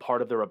to become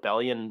part of the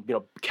rebellion, you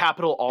know,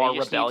 capital R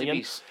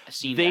rebellion.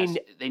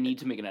 They need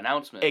to make an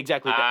announcement.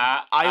 Exactly.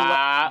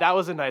 That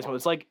was a nice one.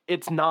 It's like,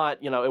 it's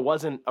not, you know, it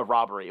wasn't a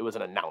robbery, it was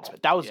an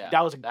announcement. That was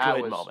a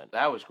good moment.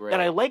 That was great.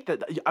 And I like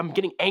that. I'm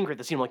getting angry at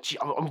the scene. I'm like, gee,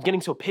 I'm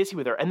getting so pissy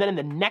with her. And then in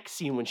the next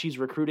scene, when she's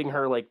recruiting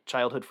her, like,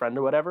 childhood friend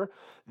or whatever,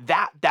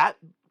 that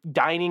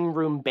dining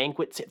room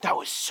banquet scene, that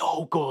was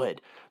so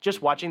good.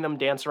 Just watching them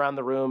dance around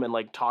the room and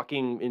like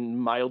talking in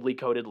mildly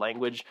coded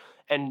language,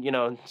 and you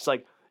know, it's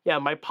like, yeah,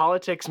 my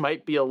politics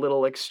might be a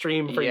little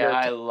extreme for you. Yeah,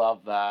 I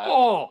love that.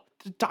 Oh,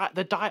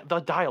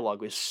 the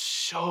dialogue was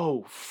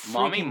so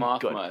freaking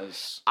good.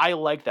 I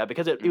like that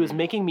because it was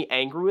making me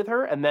angry with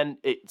her, and then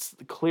it's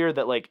clear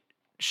that like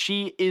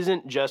she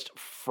isn't just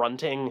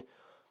fronting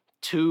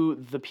to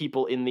the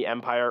people in the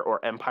Empire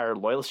or Empire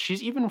loyalists.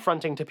 She's even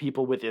fronting to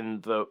people within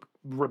the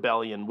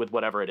rebellion with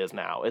whatever it is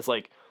now. It's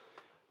like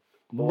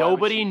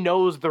nobody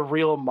knows the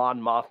real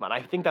Mon Mothma. And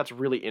I think that's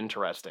really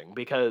interesting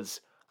because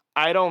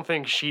I don't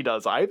think she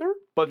does either,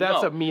 but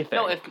that's a me thing.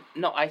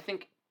 I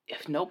think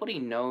if nobody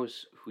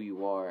knows who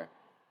you are,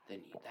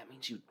 then that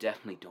means you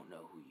definitely don't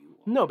know who you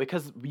are. No,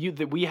 because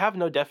we have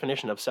no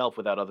definition of self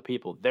without other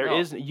people.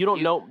 You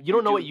don't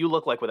know what you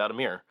look like without a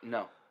mirror.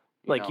 No.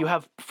 Like, you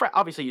have,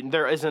 obviously,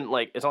 there isn't,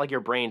 like, it's not like your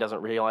brain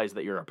doesn't realize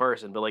that you're a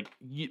person, but, like,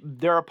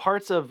 there are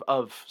parts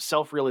of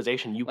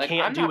self-realization you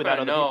can't do without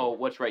other people. I'm not going to know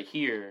what's right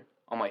here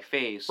on my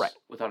face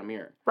without a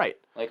mirror. Right.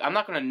 Like, I'm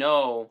not going to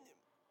know...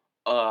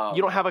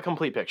 you don't have a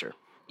complete picture.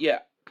 Yeah.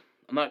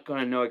 I'm not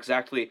going to know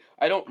exactly...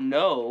 I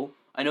know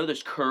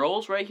there's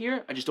curls right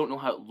here, I just don't know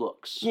how it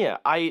looks. Yeah,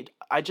 I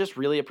just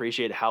really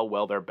appreciate how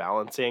well they're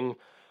balancing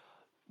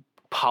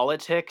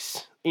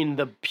politics in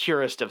the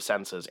purest of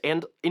senses,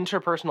 and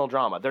interpersonal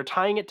drama. They're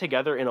tying it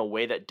together in a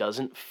way that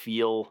doesn't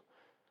feel...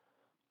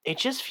 It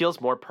just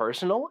feels more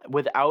personal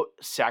without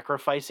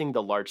sacrificing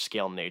the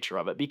large-scale nature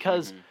of it.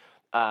 Because,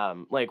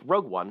 like,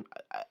 Rogue One,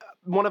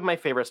 one of my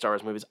favorite Star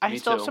Wars movies, I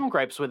still have some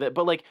gripes with it,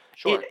 but, like,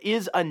 it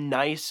is a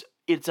nice...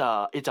 It's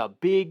a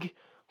big,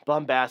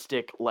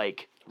 bombastic,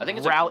 like... I think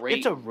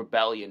it's a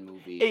rebellion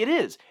movie. It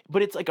is,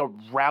 but it's like a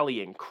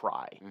rallying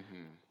cry.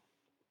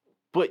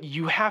 But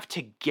you have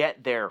to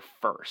get there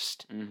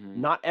first.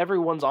 Not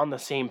everyone's on the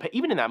same page.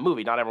 Even in that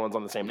movie, not everyone's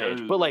on the same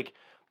page. But, like...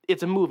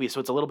 It's a movie,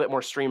 so it's a little bit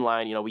more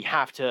streamlined. You know, we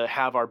have to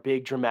have our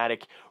big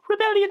dramatic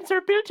rebellions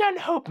are built on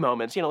hope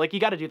moments. You know, like, you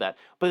got to do that.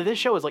 But this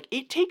show is like,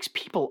 it takes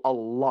people a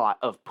lot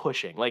of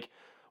pushing. Like,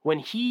 when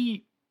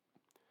he,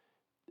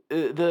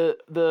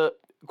 the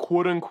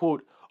quote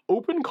unquote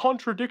open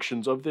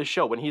contradictions of this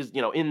show, when he's,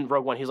 you know, in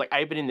Rogue One, he's like,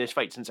 I've been in this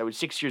fight since I was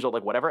 6 years old,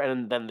 like, whatever.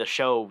 And then the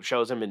show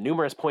shows him in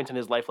numerous points in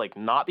his life, like,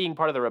 not being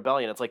part of the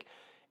rebellion. It's like,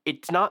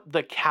 it's not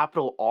the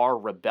capital R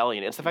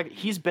rebellion. It's the fact that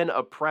he's been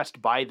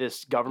oppressed by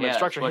this government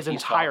structure his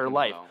entire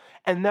life.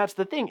 And that's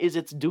the thing, is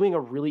it's doing a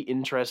really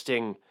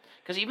interesting...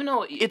 Because even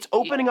though... It's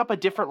opening up a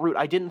different route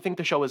I didn't think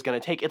the show was going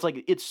to take. It's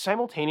like, it's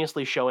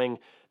simultaneously showing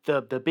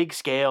the big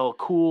scale,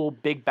 cool,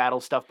 big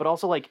battle stuff, but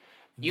also, like,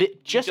 you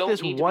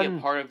don't need to be a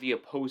part of the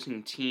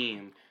opposing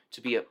team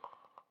to be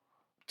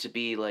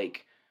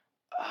like...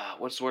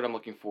 what's the word I'm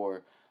looking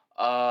for?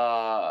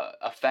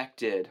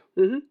 Affected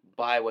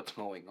by what's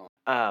going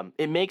on.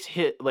 It makes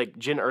like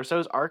Jyn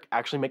Erso's arc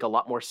actually make a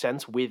lot more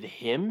sense with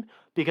him,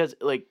 because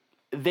like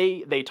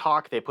they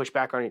talk, they push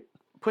back on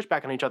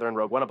each other in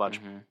Rogue One a bunch,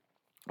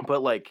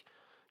 but like,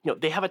 you know,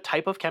 they have a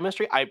type of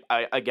chemistry. I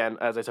again,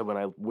 as I said,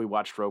 when we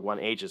watched Rogue One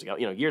ages ago,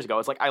 you know, years ago,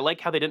 it's like, I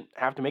like how they didn't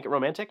have to make it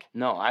romantic.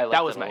 No, I like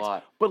that was nice. A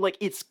lot. But like,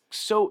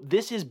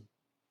 this is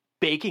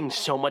baking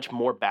so much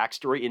more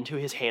backstory into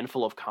his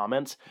handful of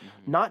comments,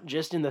 not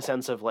just in the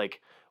sense of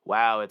like,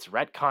 wow, it's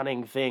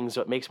retconning things,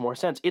 so it makes more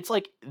sense. It's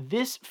like,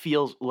 this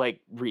feels like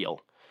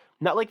real.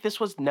 Not like this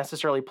was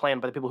necessarily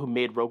planned by the people who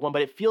made Rogue One,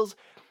 but it feels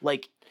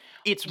like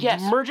it's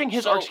merging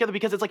his arcs together,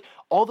 because it's like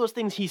all those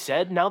things he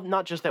said, now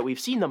not just that we've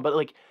seen them, but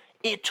like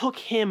it took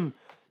him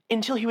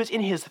until he was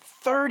in his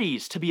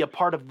 30s to be a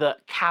part of the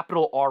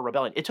capital R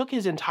rebellion. It took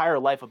his entire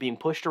life of being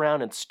pushed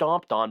around and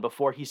stomped on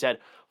before he said,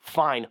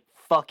 fine,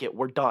 fuck it,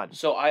 we're done.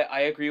 So I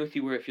agree with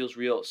you where it feels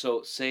real.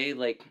 So say,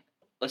 like,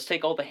 let's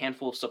take all the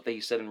handful of stuff that he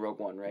said in Rogue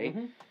One, right?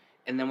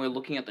 And then we're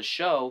looking at the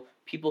show,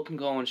 people can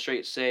go and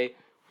straight say,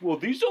 well,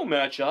 these don't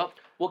match up.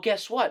 Well,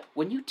 guess what?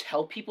 When you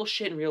tell people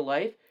shit in real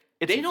life,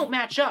 they don't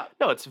match up.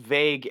 No, it's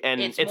vague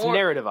and it's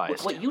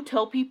narrativized. What you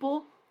tell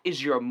people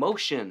is your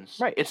emotions.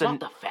 Right. It's not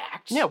the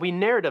facts. Yeah, we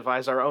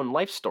narrativize our own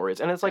life stories,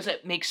 and it's like... Because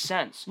it makes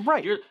sense.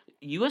 Right.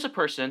 You as a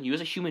person, you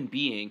as a human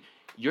being...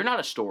 You're not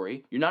a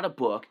story. You're not a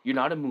book. You're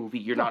not a movie.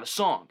 You're not a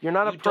song. You're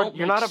not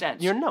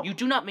sense. You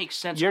do not make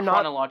sense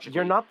chronologically.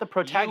 You're not the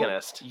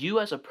protagonist. You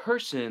as a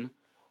person,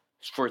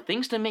 for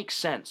things to make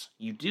sense,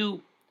 you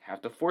do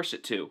have to force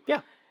it to. Yeah.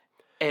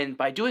 And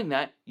by doing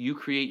that, you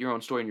create your own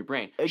story in your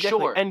brain. Exactly.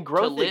 Sure. And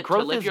growth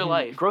is your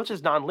life. Growth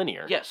is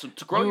non-linear. Yeah. So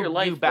to grow your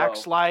life, you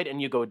backslide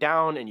and you go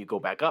down and you go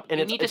back up, and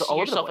you need to see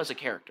yourself as a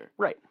character.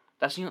 Right.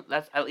 That's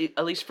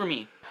at least for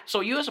me.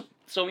 So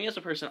me as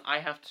a person, I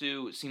have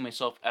to see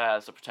myself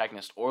as a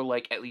protagonist, or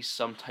like at least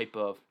some type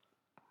of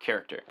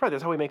character. Right,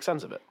 that's how we make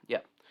sense of it. Yeah.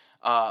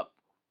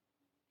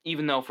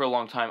 Even though for a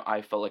long time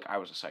I felt like I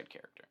was a side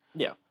character.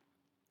 Yeah.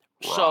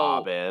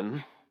 Robin.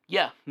 So,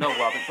 yeah, no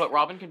Robin, but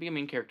Robin can be a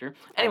main character.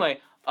 Anyway,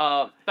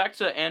 back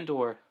to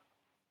Andor.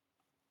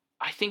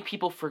 I think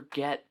people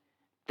forget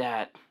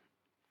that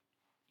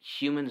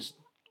humans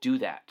do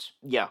that.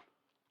 Yeah.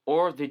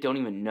 Or they don't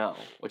even know,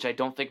 which I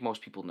don't think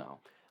most people know.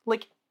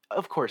 Like,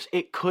 of course,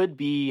 it could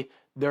be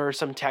there are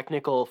some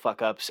technical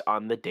fuck-ups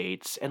on the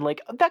dates, and, like,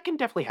 that can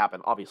definitely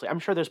happen, obviously. I'm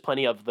sure there's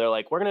plenty of, they're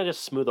like, we're going to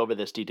just smooth over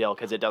this detail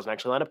because it doesn't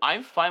actually line up.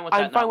 I'm fine with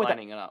that not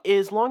lining up.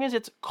 As long as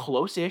it's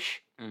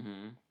close-ish,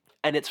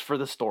 and it's for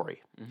the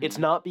story. It's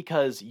not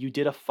because you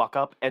did a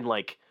fuck-up and,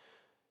 like,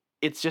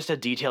 it's just a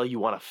detail you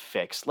want to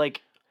fix.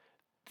 Like,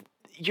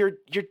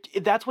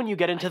 that's when you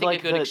get into,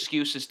 like, a good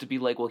excuse is to be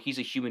like, well, he's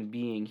a human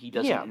being. He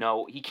doesn't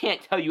know. He can't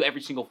tell you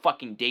every single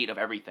fucking date of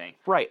everything.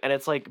 Right, and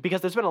it's like,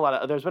 because there's been a lot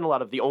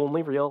of the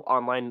only real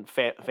online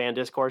fan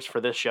discourse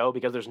for this show,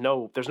 because there's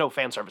no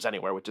fan service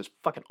anywhere, which is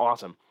fucking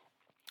awesome.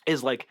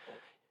 Is like,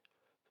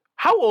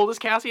 how old is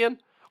Cassian?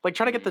 Like,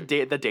 trying to get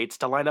the dates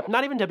to line up,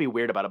 not even to be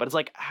weird about it, but it's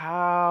like,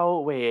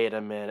 wait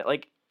a minute,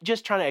 like,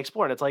 just trying to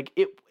explore, and it's like,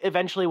 it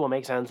eventually will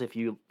make sense if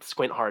you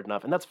squint hard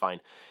enough, and that's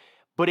fine.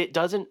 But it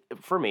doesn't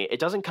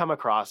come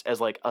across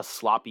as, like, a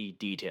sloppy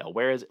detail.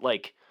 Whereas,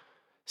 like,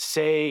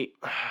 say,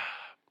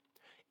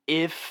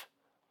 if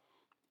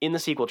in the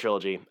sequel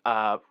trilogy,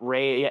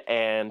 Rey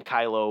and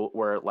Kylo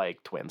were,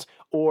 like, twins,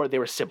 or they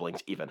were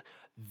siblings even,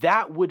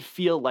 that would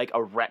feel like a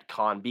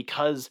retcon,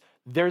 because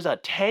there's a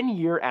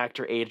 10-year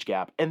actor age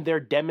gap, and they're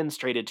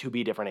demonstrated to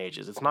be different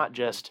ages. It's not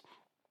just,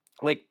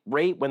 like,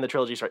 Rey, when the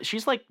trilogy started,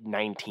 she's, like,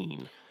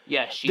 19.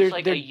 Yeah, she's They're-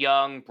 like they're- a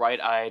young,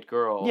 bright-eyed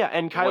girl. Yeah,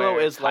 and Kylo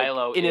where is like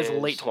Kylo in his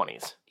is- late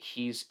 20s.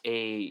 He's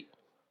a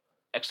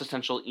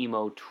existential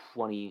emo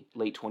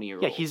late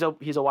 20-year-old. Yeah, he's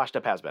a washed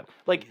up has been.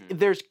 Like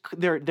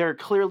they're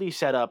clearly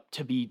set up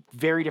to be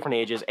very different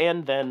ages,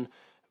 and then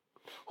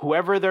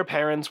whoever their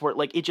parents were,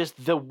 like it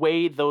just the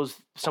way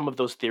some of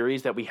those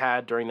theories that we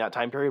had during that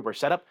time period were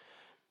set up,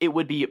 it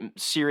would be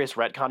serious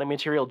retconning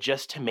material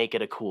just to make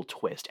it a cool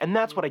twist. And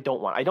that's what I don't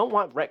want. I don't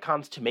want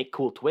retcons to make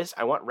cool twists.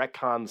 I want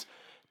retcons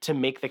to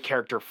make the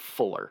character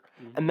fuller.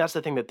 And that's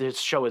the thing that this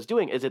show is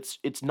doing is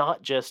it's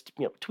not just,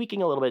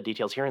 tweaking a little bit of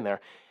details here and there.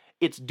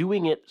 It's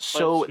doing it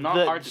so it's not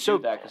hard to do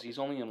that because he's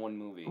only in one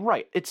movie.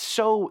 Right. It's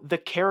so the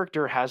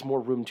character has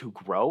more room to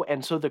grow,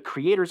 and so the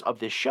creators of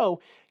this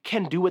show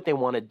can do what they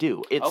want to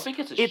do. I hope it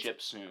gets a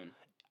ship soon.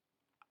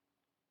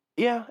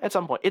 Yeah, at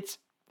some point.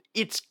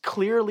 It's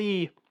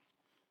clearly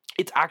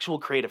it's actual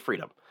creative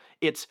freedom.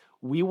 It's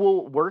we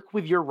will work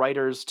with your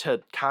writers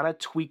to kind of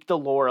tweak the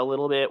lore a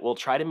little bit. We'll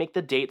try to make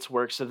the dates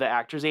work so the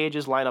actors'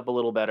 ages line up a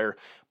little better.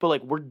 But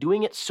like we're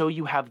doing it so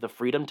you have the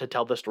freedom to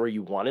tell the story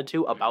you wanted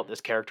to about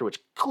this character, which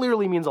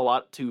clearly means a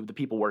lot to the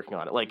people working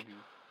on it. Like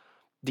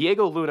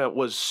Diego Luna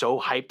was so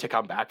hyped to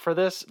come back for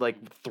this like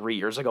 3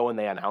 years ago when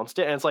they announced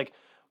it, and it's like,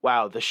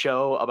 wow, the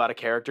show about a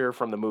character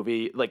from the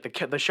movie, like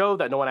the show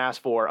that no one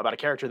asked for about a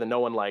character that no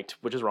one liked,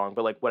 which is wrong,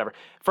 but like whatever,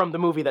 from the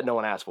movie that no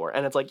one asked for,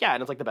 and it's like, yeah,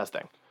 and it's like the best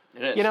thing.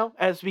 It is. And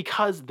it's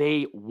because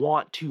they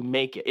want to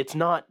make it. It's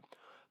not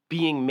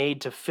being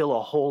made to fill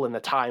a hole in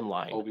the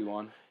timeline.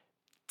 Obi-Wan.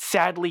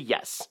 Sadly,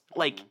 yes.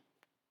 Like,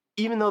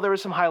 even though there were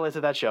some highlights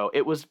of that show,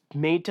 it was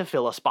made to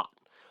fill a spot.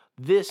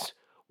 This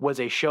was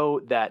a show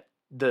that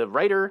the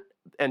writer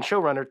and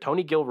showrunner,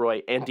 Tony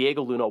Gilroy and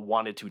Diego Luna,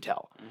 wanted to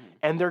tell.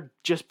 And they're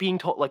just being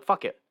told, like,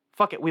 fuck it,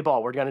 we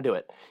ball, we're going to do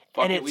it.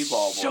 And it's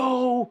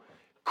so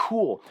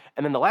cool.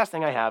 And then the last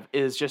thing I have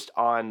is just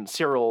on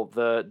Cyril,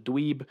 the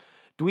dweeby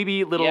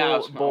little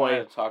boy. I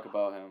want to talk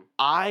about him.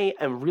 I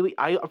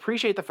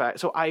appreciate the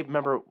fact. So I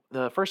remember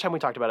the first time we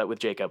talked about it with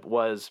Jacob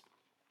was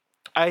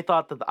I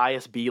thought that the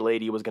ISB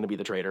lady was going to be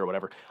the traitor or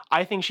whatever.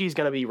 I think she's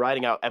going to be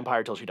riding out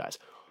Empire till she dies.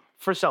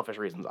 For selfish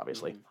reasons,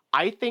 obviously.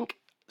 I think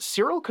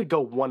Cyril could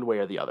go one way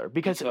or the other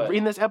because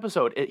in this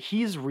episode,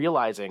 he's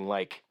realizing,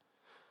 like,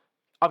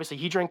 obviously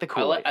he drank the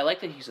Kool-Aid. I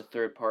like that he's a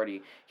third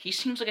party. He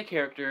seems like a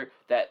character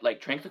that, like,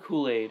 drank the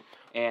Kool-Aid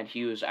and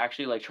he was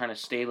actually, like, trying to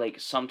stay,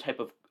 like, some type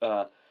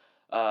of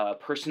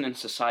person in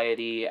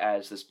society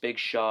as this big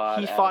shot.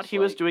 He thought he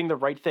was doing the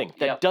right thing.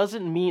 That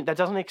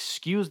doesn't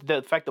excuse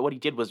the fact that what he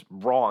did was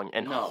wrong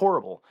and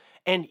horrible.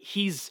 And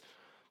he's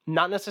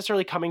not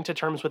necessarily coming to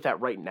terms with that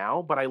right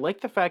now, but I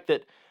like the fact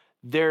that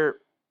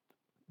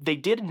they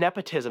did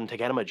nepotism to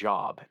get him a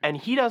job, and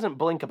he doesn't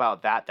blink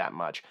about that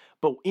much.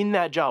 But in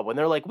that job, when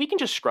they're like, we can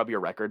just scrub your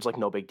records, like,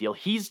 no big deal,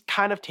 he's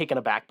kind of taken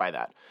aback by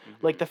that.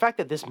 Like, the fact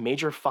that this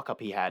major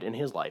fuck-up he had in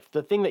his life,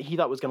 the thing that he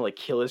thought was going to, like,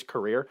 kill his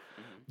career,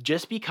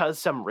 just because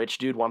some rich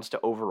dude wants to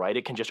overwrite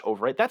it, can just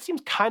overwrite, that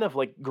seems kind of,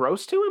 like,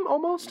 gross to him,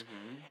 almost.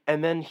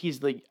 And then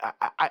he's like,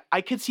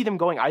 I could see them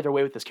going either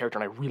way with this character,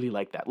 and I really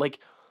like that. Like,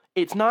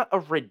 it's not a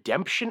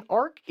redemption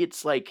arc,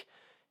 it's, like,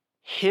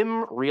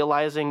 him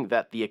realizing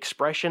that the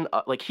expression,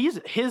 like,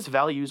 his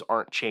values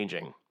aren't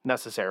changing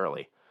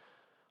necessarily,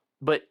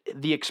 but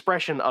the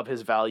expression of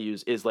his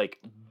values is, like,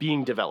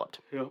 being developed.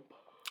 Yep.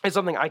 It's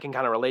something I can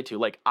kind of relate to.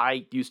 Like,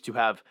 I used to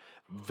have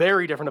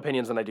very different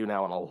opinions than I do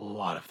now on a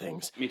lot of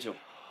things. Me too.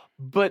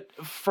 But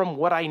from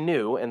what I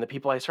knew and the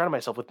people I surrounded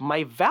myself with,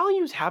 my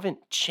values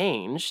haven't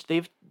changed.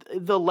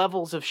 The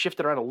levels have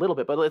shifted around a little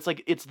bit, but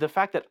it's the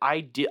fact that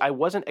I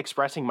wasn't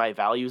expressing my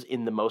values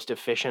in the most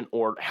efficient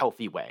or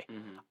healthy way.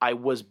 I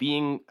was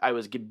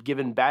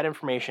given bad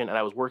information, and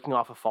I was working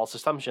off of false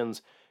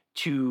assumptions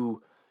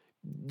to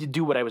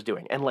do what I was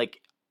doing. And,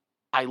 like,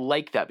 I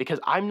like that because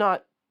I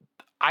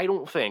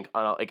don't think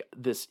on like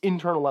this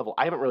internal level,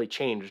 I haven't really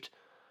changed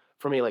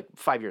from me like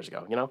 5 years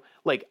ago,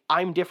 like,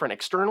 I'm different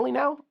externally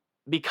now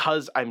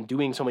because I'm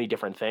doing so many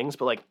different things,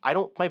 but, like,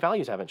 my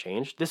values haven't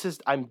changed.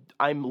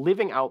 I'm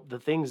living out the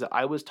things that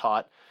I was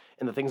taught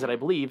and the things that I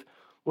believe,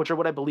 which are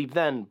what I believed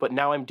then, but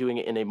now I'm doing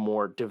it in a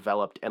more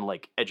developed and,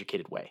 like,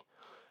 educated way.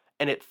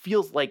 And it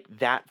feels like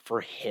that for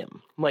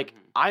him. Like,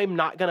 I'm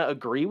not going to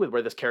agree with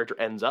where this character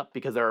ends up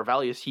because there are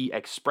values he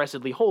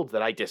expressly holds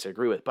that I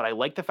disagree with, but I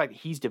like the fact that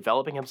he's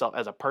developing himself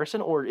as a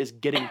person or is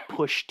getting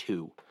pushed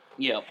to.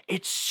 Yeah.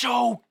 It's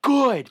so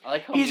good. I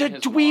like how he's he a and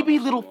his dweeby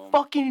mom little do him.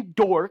 fucking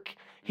dork.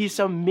 He's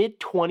some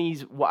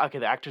mid-20s. Well, okay,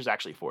 the actor's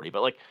actually 40,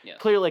 but, like,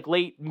 clearly, like,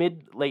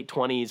 late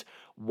 20s,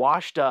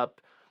 washed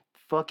up,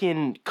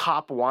 fucking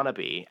cop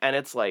wannabe. And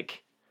it's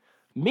like,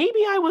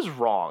 maybe I was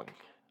wrong.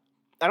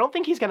 I don't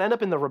think he's gonna end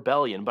up in the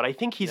rebellion, but I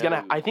think he's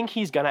gonna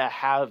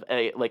have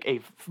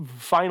a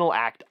final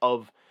act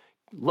of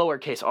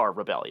lowercase r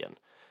rebellion.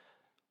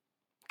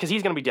 Because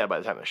he's gonna be dead by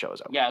the time the show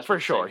is over. Yeah, for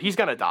sure. He's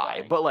gonna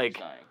die. But,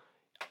 like,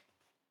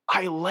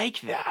 I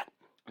like that.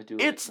 I do.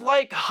 It's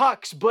like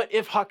Hux, but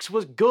if Hux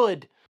was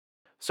good.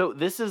 So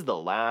this is the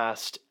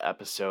last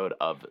episode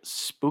of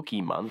Spooky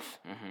Month,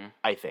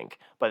 I think,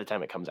 by the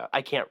time it comes out.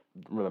 I can't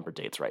remember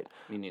dates right.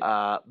 Me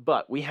neither.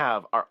 But we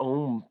have our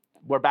own...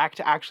 We're back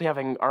to actually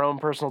having our own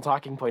personal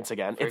talking points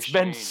again. Very It's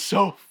been strange.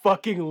 so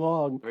fucking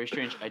long. Very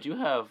strange. I do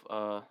have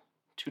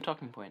 2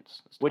 talking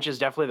points. this Which time. is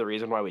definitely the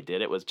reason why we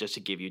did it, was just to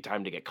give you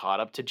time to get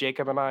caught up to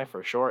Jacob and I,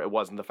 for sure. It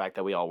wasn't the fact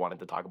that we all wanted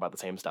to talk about the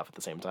same stuff at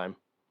the same time.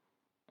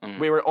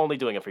 We were only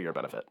doing it for your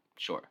benefit.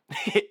 Sure.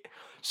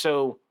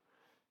 So,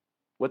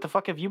 what the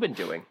fuck have you been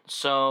doing?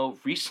 So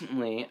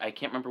recently, I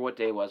can't remember what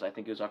day it was. I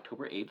think it was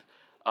October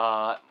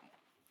 8th.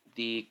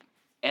 The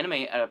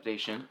anime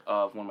adaptation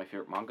of one of my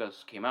favorite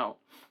mangas came out.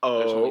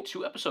 There's only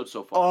 2 episodes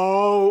so far.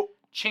 Oh,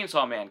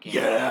 Chainsaw Man came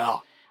out. yeah.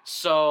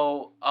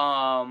 So,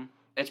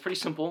 it's pretty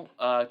simple.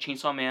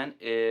 Chainsaw Man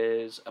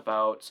is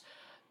about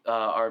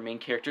our main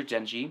character,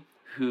 Denji,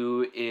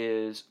 who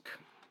is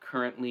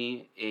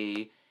currently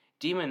a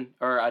demon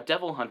or a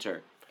devil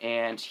hunter.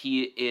 And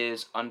he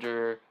is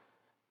under,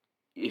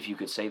 if you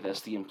could say this,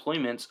 the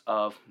employment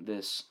of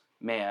this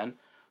man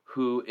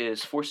who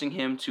is forcing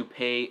him to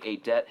pay a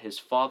debt his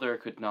father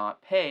could not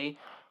pay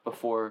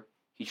before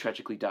he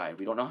tragically died.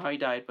 We don't know how he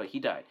died, but he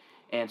died.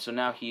 And so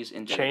now he's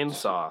indebted.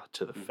 Chainsaw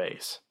to the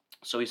face.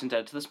 So he's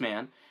indebted to this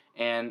man,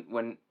 and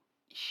when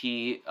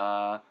he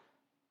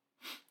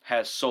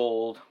has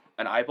sold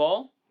an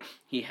eyeball,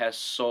 he has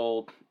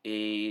sold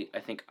I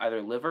think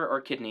either liver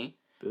or kidney,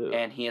 Ugh.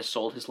 and he has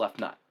sold his left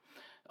nut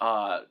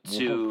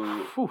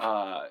to Whew.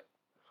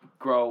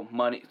 grow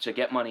money, to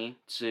get money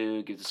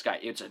to give this guy.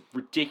 It's a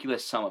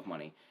ridiculous sum of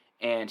money,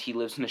 and he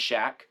lives in a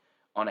shack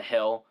on a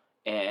hill,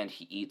 and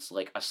he eats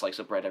like a slice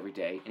of bread every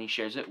day, and he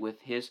shares it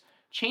with his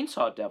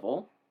chainsaw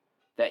devil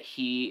that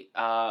he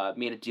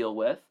made a deal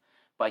with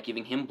by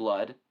giving him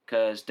blood,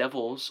 because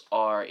devils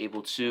are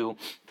able to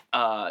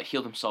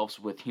heal themselves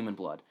with human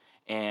blood,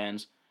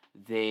 and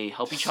they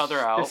help each other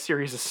out. This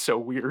series is so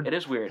weird. It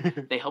is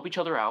weird. They help each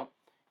other out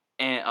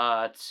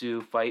and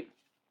to fight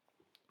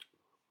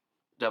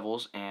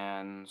devils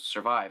and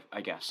survive,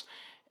 I guess.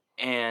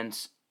 And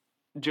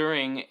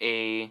during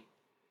a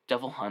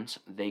devil hunt,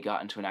 they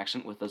got into an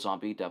accident with a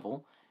zombie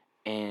devil,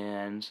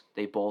 and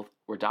they both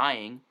were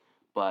dying,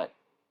 but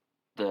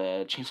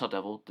the chainsaw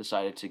devil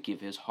decided to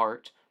give his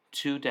heart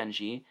to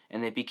Denji,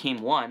 and they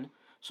became one.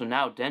 So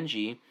now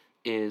Denji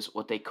is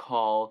what they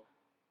call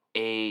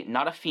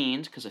not a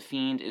fiend, because a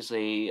fiend is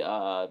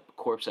a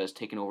corpse that is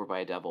taken over by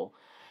a devil.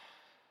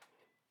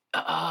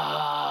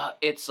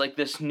 It's like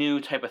this new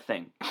type of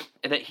thing.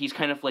 That he's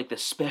kind of like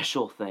this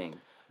special thing.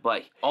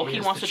 But all he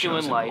wants to do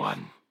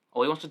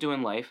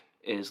in life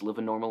is live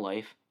a normal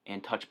life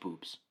and touch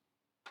boobs.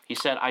 He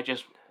said, I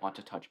just want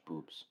to touch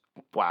boobs.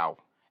 Wow.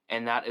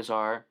 And that is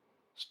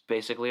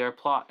basically our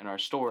plot and our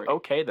story.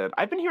 Okay, then.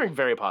 I've been hearing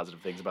very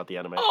positive things about the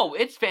anime. Oh,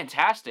 it's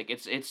fantastic.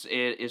 It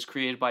is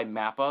created by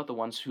MAPPA, the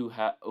ones who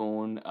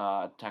own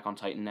Attack on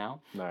Titan now.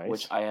 Nice.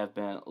 Which I have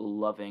been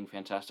loving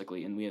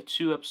fantastically. And we have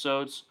 2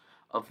 episodes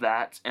of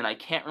that, and I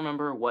can't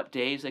remember what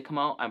days they come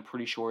out. I'm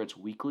pretty sure it's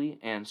weekly.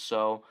 And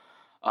so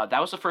that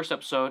was the first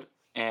episode,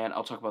 and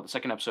I'll talk about the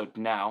second episode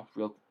now,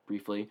 real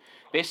briefly.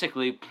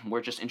 Basically,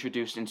 we're just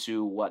introduced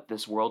into what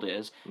this world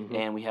is,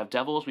 and we have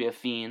devils, we have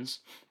fiends.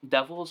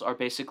 Devils are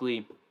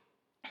basically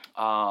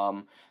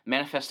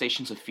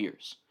manifestations of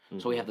fears.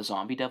 So we have the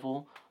zombie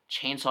devil,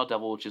 chainsaw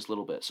devil, which is a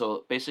little bit.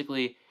 So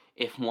basically,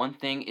 if one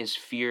thing is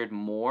feared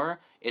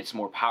more, it's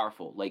more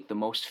powerful. Like the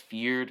most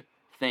feared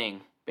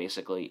thing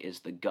basically is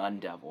the gun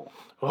devil.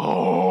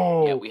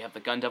 Oh! Yeah, we have the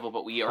gun devil,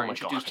 but we aren't my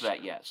introduced to gosh.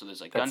 that yet. So there's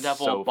like gun That's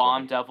devil, so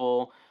bomb funny.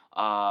 devil.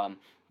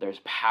 There's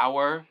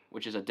power,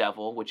 which is a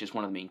devil, which is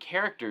one of the main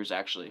characters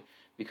actually,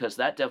 because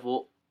that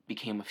devil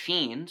became a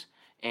fiend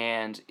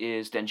and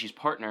is Denji's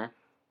partner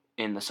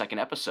in the second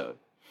episode.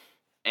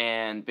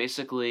 And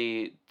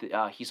basically,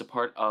 he's a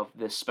part of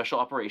this special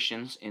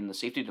operations in the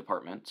safety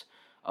department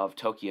of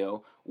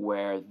Tokyo,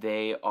 where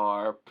they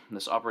are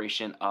this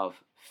operation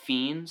of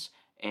fiends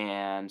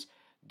and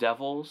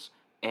devils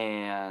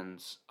and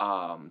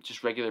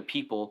just regular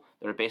people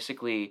that are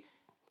basically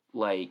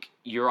like,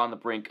 you're on the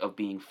brink of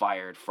being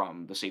fired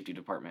from the safety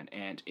department,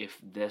 and if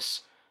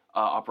this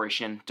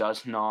operation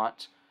does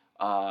not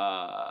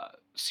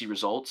see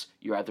results,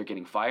 you're either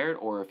getting fired,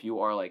 or if you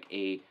are like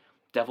a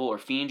devil or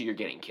fiend, you're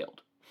getting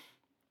killed.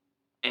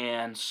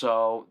 And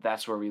so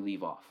that's where we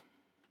leave off.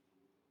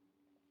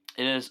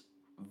 It is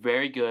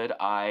very good.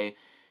 I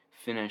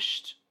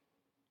finished...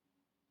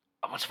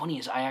 What's funny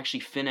is I actually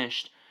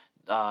finished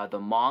the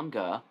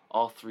manga,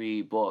 all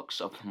 3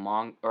 books of the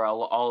manga, or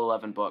all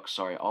 11 books,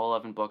 sorry, all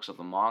 11 books of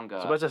the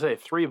manga. So I was about to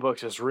say, 3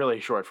 books is really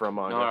short for a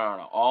manga.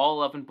 No. All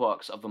 11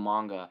 books of the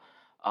manga,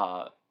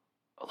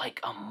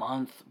 like a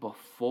month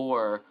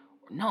before,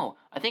 no,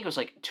 I think it was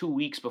like 2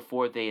 weeks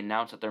before they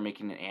announced that they're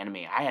making an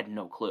anime. I had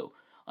no clue.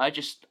 I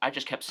just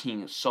kept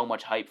seeing so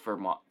much hype for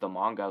the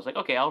manga. I was like,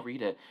 okay, I'll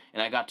read it.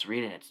 And I got to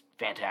read it, and it's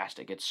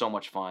fantastic. It's so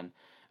much fun.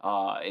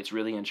 It's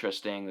really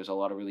interesting. There's a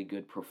lot of really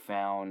good,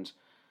 profound...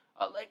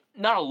 like,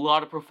 not a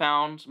lot of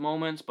profound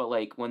moments, but,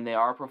 like, when they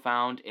are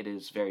profound, it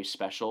is very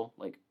special,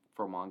 like,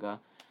 for manga.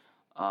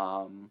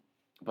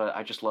 But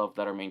I just love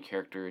that our main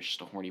character is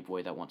just a horny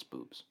boy that wants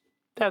boobs.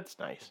 That's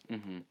nice.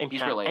 Mm-hmm.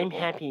 He's relatable. I'm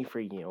happy for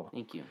you.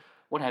 Thank you.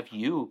 What have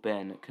you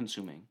been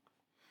consuming?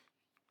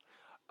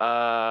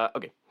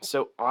 Okay,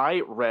 so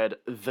I read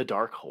The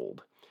Darkhold,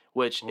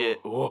 which it.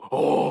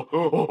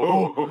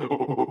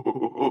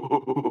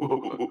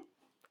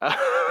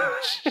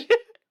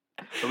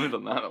 Haven't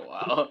done that in a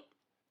while.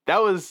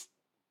 That was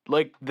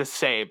like the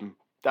same.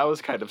 That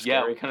was kind of Yeah,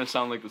 scary. we kind of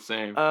sound like the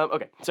same.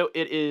 Okay, so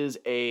it is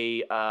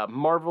a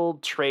Marvel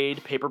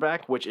trade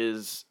paperback, which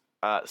is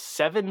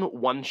 7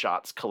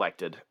 one-shots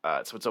collected.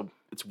 So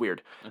it's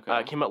weird. Okay.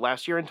 It came out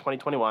last year in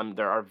 2021.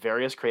 There are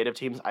various creative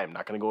teams. I am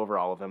not going to go over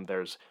all of them.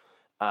 There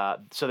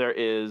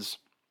is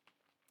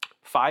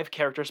 5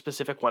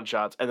 character-specific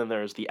one-shots, and then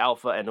there's the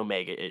Alpha and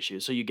Omega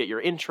issues. So you get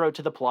your intro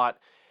to the plot,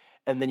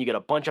 and then you get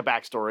a bunch of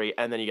backstory,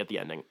 and then you get the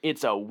ending.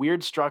 It's a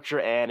weird structure,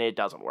 and it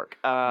doesn't work.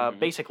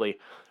 Basically,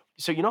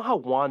 so you know how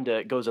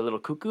Wanda goes a little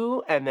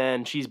cuckoo, and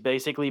then she's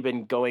basically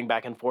been going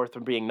back and forth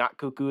from being not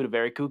cuckoo to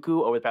very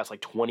cuckoo over the past,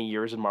 20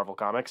 years in Marvel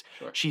Comics?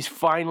 Sure. She's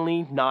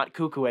finally not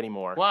cuckoo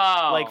anymore.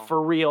 Wow. For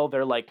real,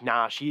 they're like,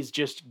 nah, she's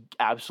just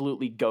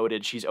absolutely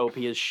goated. She's OP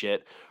as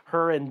shit.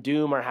 Her and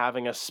Doom are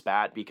having a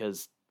spat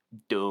because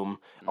Doom.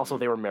 Also,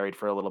 they were married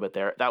for a little bit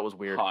there. That was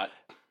weird. Hot.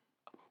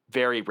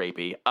 Very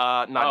rapey.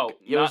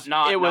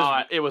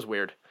 It was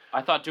weird.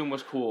 I thought Doom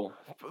was cool.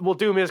 Well,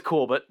 Doom is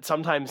cool, but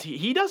sometimes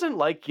he doesn't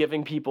like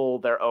giving people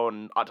their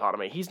own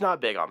autonomy. He's not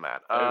big on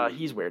that.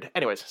 He's weird.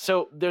 Anyways,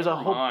 so there's a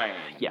whole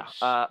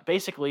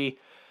basically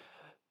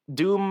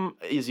Doom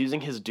is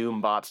using his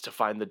Doom bots to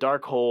find the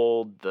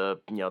Darkhold, the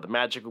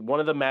magic, one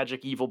of the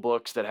magic evil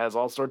books that has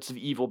all sorts of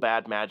evil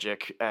bad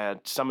magic and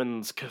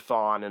summons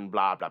Chthon and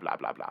blah blah blah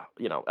blah blah.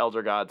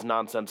 Elder gods,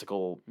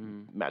 nonsensical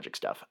magic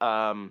stuff.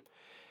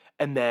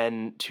 And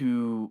then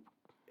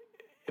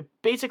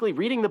basically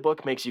reading the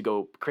book makes you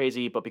go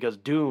crazy, but because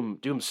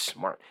Doom's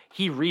smart,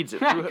 he reads it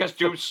through because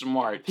Doom's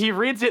smart. He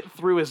reads it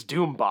through his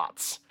Doom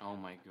bots. Oh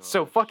my god.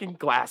 So fucking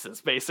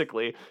glasses,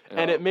 basically.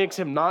 Yeah. And it makes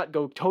him not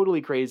go totally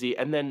crazy,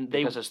 and then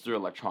because it's through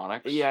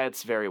electronics? Yeah,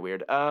 it's very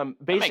weird. That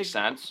makes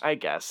sense. I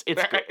guess.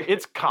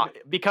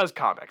 Because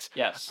comics.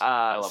 Yes.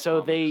 I love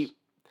comics.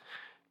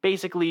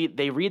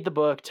 They read the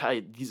book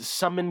to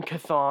summon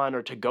Chthon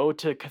or to go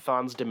to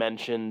Chthon's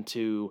dimension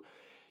to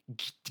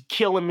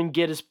kill him and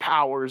get his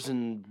powers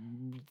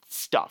and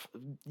stuff.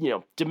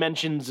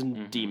 Dimensions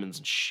and demons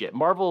and shit.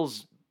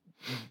 Marvel's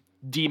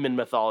demon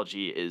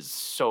mythology is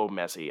so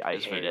messy. I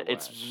hate it.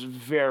 It's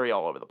very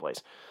all over the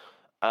place.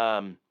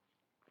 And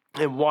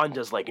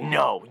Wanda's like,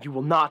 no, you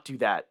will not do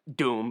that,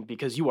 Doom,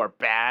 because you are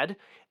bad,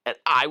 and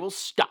I will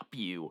stop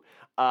you.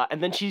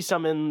 And then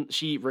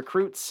she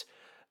recruits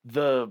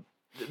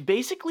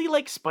basically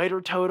like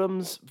spider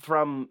totems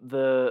from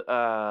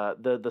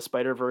the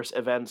Spider-Verse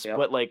events,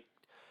 but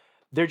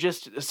they're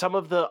just some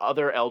of the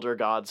other elder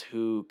gods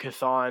who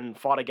Chthon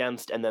fought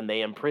against, and then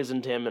they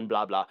imprisoned him and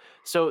blah blah.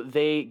 So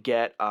they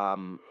get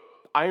Iron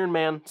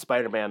Man,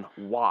 Spider-Man,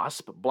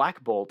 Wasp,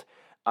 Black Bolt,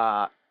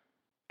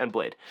 and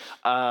Blade.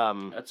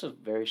 That's a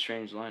very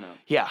strange lineup.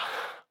 Yeah,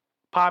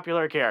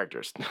 popular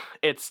characters.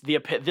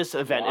 This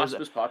event Wasp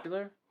is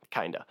popular.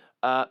 Kinda.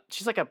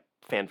 She's like a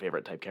fan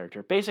favorite type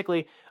character.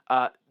 Basically,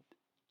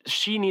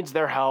 she needs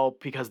their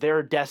help because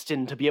they're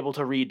destined to be able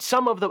to read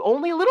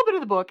only a little bit of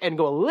the book and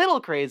go a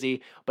little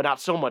crazy, but not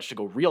so much to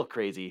go real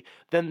crazy.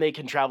 Then they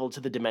can travel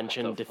to the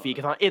dimension, defeat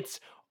Chthon. It's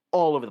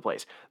all over the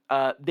place.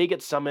 They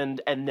get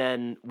summoned, and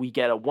then we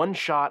get a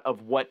one-shot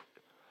of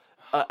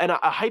and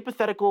a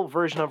hypothetical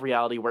version of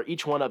reality where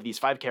each one of these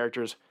 5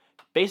 characters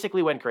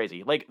basically went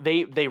crazy.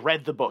 They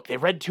read the book. They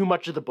read too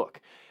much of the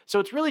book. So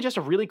it's really just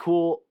a really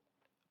cool...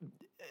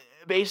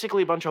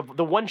 Basically, a bunch of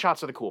the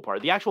one-shots are the cool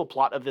part. The actual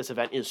plot of this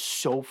event is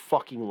so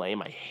fucking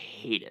lame. I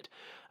hate it.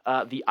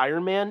 The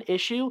Iron Man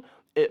issue,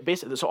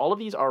 so all of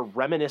these are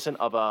reminiscent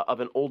of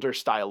an older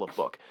style of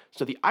book.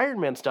 So the Iron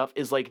Man stuff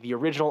is like the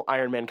original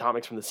Iron Man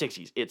comics from the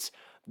 60s. It's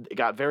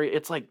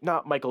like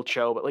not Michael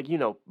Cho, but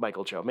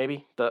Michael Cho,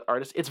 maybe the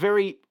artist. It's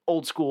very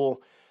old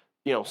school,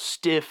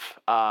 stiff,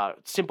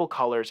 simple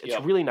colors. It's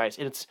really nice,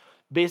 and it's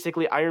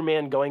basically Iron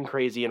Man going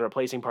crazy and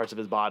replacing parts of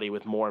his body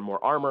with more and more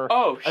armor.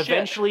 Oh, shit.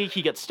 Eventually,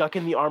 he gets stuck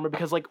in the armor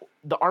because,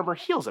 the armor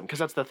heals him. Because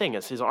that's the thing,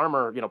 is his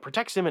armor,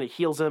 protects him and it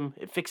heals him.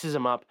 It fixes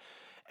him up.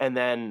 And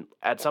then,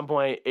 at some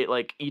point, it,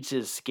 eats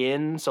his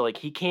skin. So,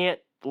 he can't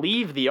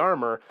leave the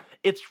armor.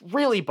 It's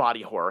really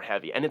body horror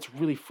heavy. And it's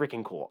really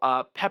freaking cool.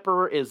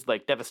 Pepper is,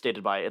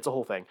 devastated by it. It's a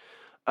whole thing.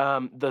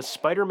 The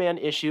Spider-Man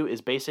issue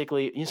is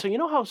basically... So, you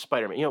know how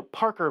Spider-Man...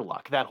 Parker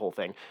Luck, that whole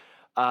thing.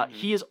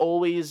 He is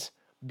always...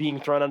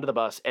 being thrown under the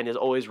bus and is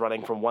always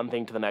running from one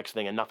thing to the next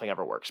thing, and nothing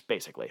ever works,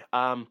 basically.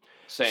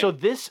 So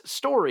this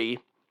story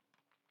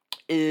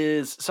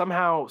is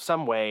somehow,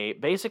 some way,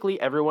 basically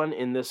everyone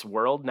in this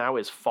world now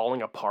is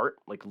falling apart,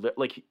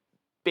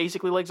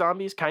 basically like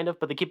zombies, kind of,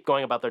 but they keep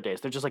going about their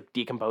days. They're just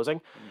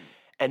decomposing.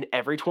 And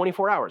every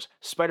 24 hours,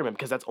 Spider-Man,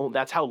 because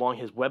that's how long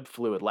his web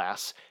fluid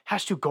lasts,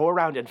 has to go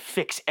around and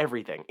fix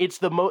everything. It's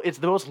the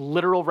most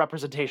literal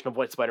representation of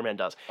what Spider-Man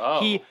does. Oh.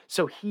 He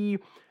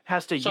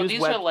has to use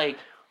these are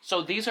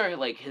So these are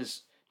like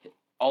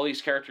all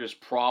these characters'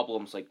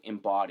 problems like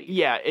embodied.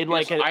 Yeah, in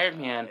Because like Iron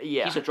Man,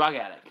 he's a drug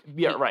addict.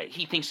 Yeah, right.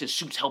 He thinks his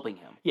suit's helping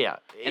him. Yeah,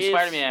 And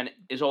Spider-Man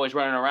is always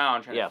running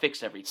around trying to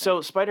fix everything. So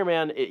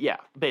Spider-Man,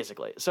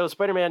 basically. So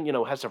Spider-Man,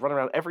 has to run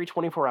around every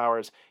 24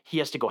 hours. He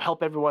has to go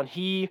help everyone.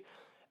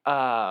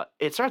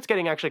 It starts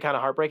getting actually kind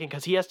of heartbreaking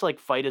because he has to like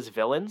fight his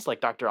villains, like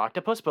Dr.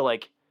 Octopus, but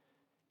like,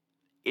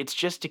 it's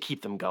just to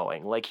keep them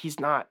going. Like he's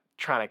not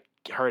trying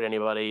to hurt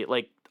anybody.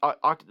 Like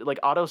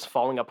Otto's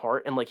falling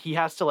apart, and like he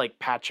has to like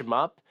patch him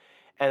up.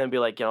 And then be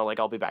like, like,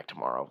 I'll be back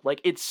tomorrow. Like,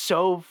 it's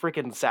so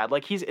freaking sad.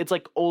 Like, it's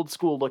like old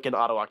school looking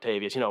Otto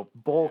Octavius,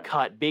 bowl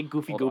cut, big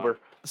goofy goober.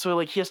 So,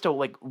 like, he has to,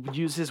 like,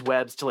 use his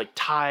webs to, like,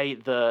 tie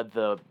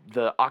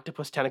the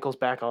octopus tentacles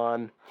back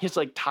on. He has to,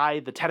 like, tie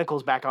the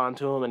tentacles back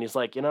onto him. And he's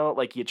like,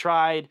 like, you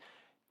tried.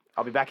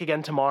 I'll be back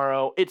again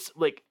tomorrow. It's,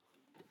 like,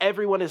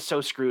 everyone is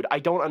so screwed. I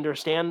don't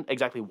understand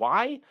exactly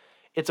why.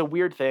 It's a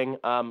weird thing.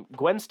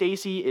 Gwen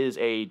Stacy is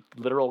a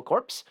literal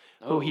corpse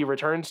who he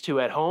returns to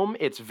at home.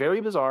 It's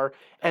very bizarre.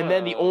 And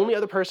then the only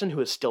other person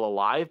who is still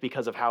alive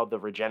because of how the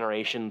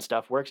regeneration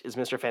stuff works is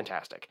Mr.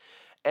 Fantastic.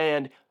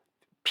 And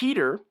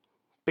Peter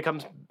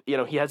becomes,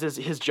 he has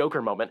his Joker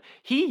moment.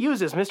 He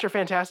uses Mr.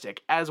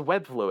 Fantastic as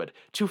web fluid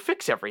to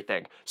fix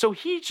everything. So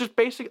he just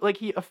basically,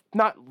 like,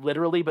 not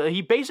literally, but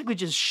he basically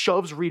just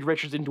shoves Reed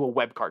Richards into a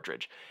web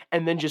cartridge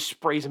and then just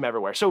sprays him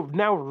everywhere. So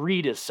now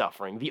Reed is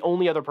suffering, the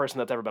only other person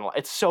that's ever been alive.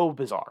 It's so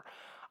bizarre.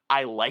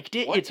 I liked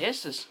it. What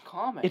is this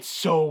comic? It's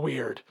so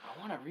weird.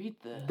 I want to read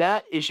this.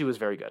 That issue is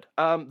very good.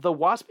 The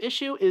Wasp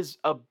issue is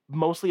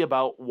mostly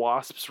about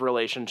Wasp's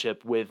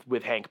relationship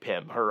with Hank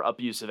Pym, her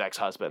abusive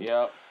ex-husband.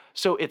 Yeah.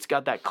 So it's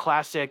got that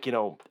classic,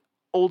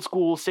 old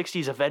school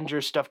 60s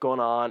Avengers stuff going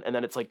on. And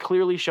then it's like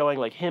clearly showing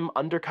like him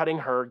undercutting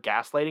her,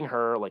 gaslighting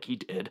her like he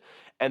did.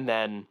 And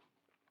then,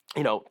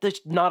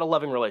 there's not a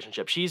loving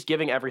relationship. She's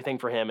giving everything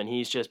for him. And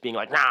he's just being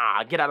like,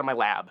 nah, get out of my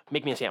lab.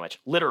 Make me a sandwich.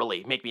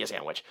 Literally make me a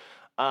sandwich.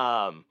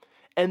 And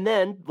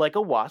then like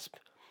a wasp,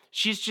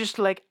 she's just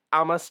like,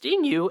 I'ma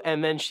sting you,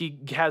 and then she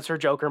has her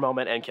Joker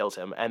moment and kills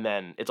him, and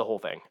then it's a whole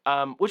thing,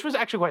 which was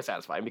actually quite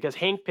satisfying, because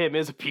Hank Pym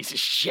is a piece of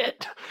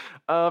shit.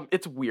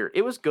 It's weird.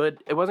 It was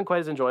good. It wasn't quite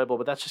as enjoyable,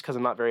 but that's just because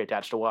I'm not very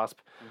attached to Wasp.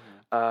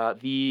 Mm-hmm.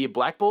 The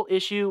Black Bolt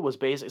issue was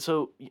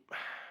so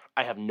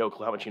I have no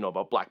clue how much you know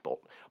about Black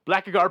Bolt.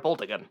 Blackguard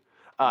Boltigan,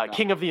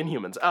 King of the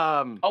Inhumans.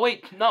 Oh,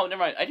 wait, no, never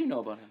mind. I do know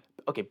about him.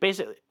 Okay,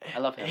 basically, I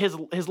love him.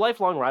 His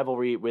lifelong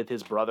rivalry with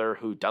his brother,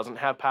 who doesn't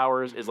have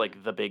powers, is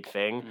like the big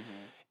thing. Mm-hmm.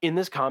 In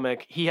this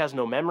comic, he has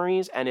no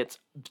memories, and it's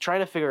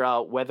trying to figure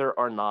out whether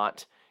or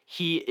not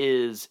he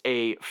is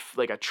a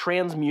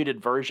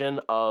transmuted version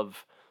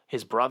of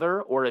his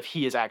brother, or if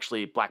he is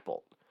actually Black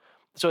Bolt.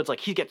 So it's like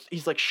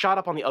he's like shot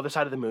up on the other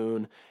side of the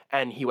moon,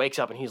 and he wakes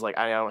up and he's like,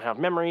 I don't have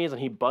memories, and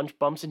he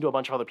bumps into a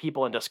bunch of other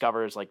people and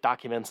discovers like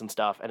documents and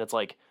stuff, and it's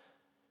like,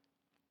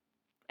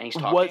 and he's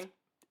talking?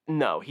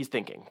 No, he's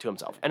thinking to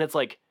himself, and it's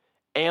like,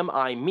 am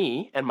I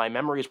me, and my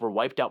memories were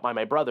wiped out by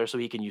my brother so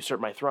he can usurp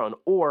my throne,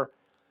 or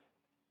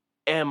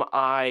am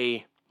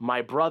I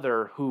my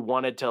brother who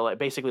wanted to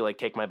basically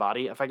take my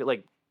body, if I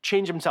could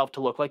change himself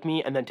to look like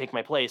me and then take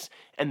my place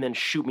and then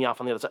shoot me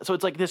off on the other side. So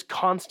it's like this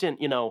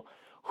constant,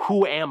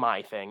 who am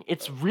I thing.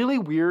 It's really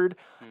weird.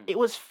 It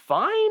was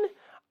fine.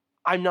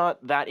 I'm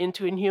not that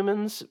into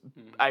Inhumans.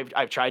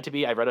 I've tried to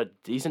be. I've read a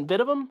decent bit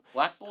of them.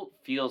 Black Bolt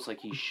feels like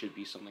he should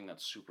be something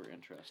that's super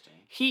interesting.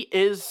 He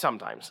is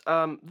sometimes.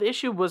 The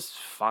issue was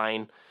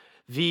fine.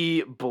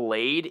 The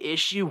Blade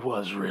issue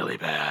was really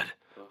bad,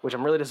 which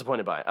I'm really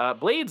disappointed by.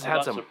 Blade's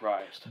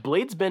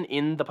been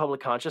in the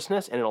public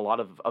consciousness and in a lot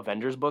of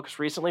Avengers books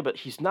recently, but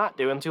he's not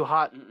doing too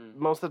hot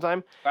most of the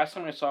time. Last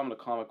time I saw him in the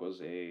comic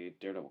was a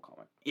Daredevil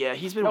comic. Yeah,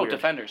 he's been weird.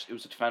 Defenders. It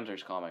was a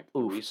Defenders comic,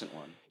 the recent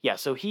one. Yeah,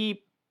 so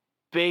he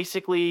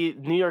basically,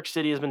 New York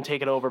City has been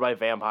taken over by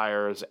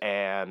vampires,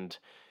 and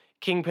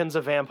Kingpin's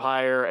a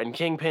vampire, and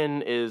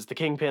Kingpin is the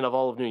Kingpin of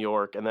all of New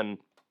York, and then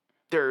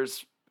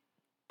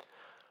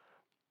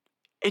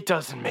it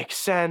doesn't make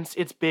sense.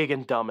 It's big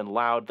and dumb and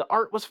loud. The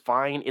art was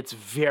fine. It's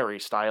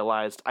very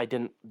stylized. I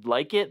didn't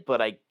like it,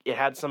 but it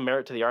had some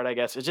merit to the art, I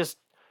guess. It's just,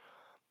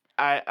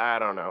 I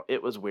don't know.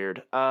 It was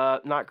weird.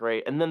 Not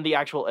great. And then the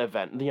actual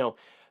event,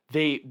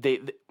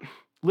 they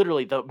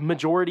literally, the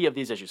majority of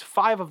these issues,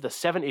 5 of the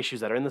 7 issues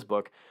that are in this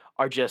book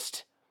are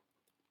just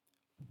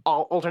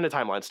all alternate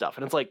timeline stuff.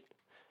 And it's like,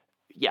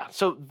 yeah,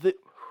 so it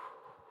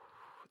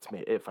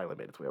finally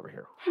made its way over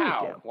here.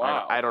 How? Damn.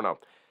 Wow. I don't know.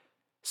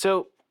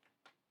 So,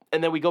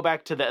 and then we go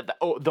back to the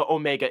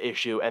Omega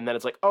issue, and then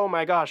it's like, oh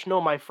my gosh,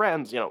 no, my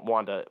friends,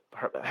 Wanda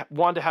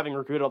having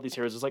recruited all these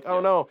heroes is like, oh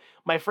no,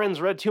 my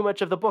friends read too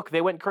much of the book.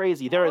 They went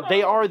crazy.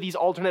 They are these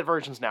alternate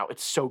versions now.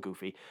 It's so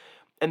goofy.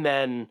 And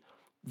then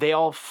they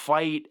all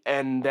fight,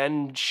 and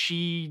then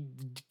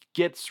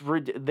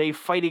they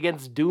fight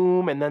against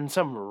Doom, and then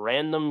some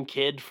random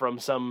kid from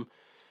some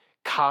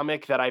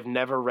comic that I've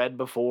never read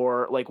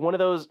before, like one of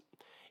those,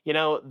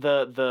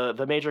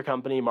 the major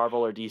company,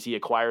 Marvel or DC,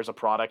 acquires a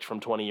product from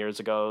 20 years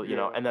ago,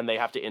 and then they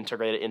have to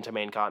integrate it into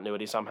main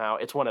continuity somehow.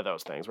 It's one of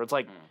those things where it's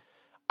like,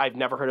 I've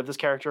never heard of this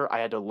character. I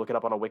had to look it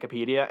up on a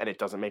Wikipedia, and it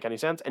doesn't make any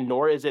sense, and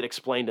nor is it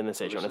explained in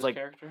this issue. And it's like,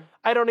 character?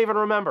 I don't even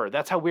remember.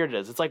 That's how weird it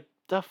is. It's like,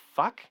 the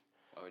fuck?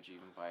 Why would you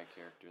even buy a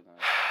character then?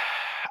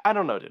 I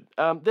don't know, dude.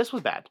 This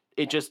was bad.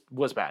 It just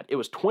was bad. It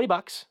was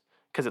 $20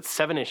 because it's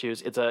 7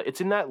 issues. It's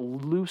in that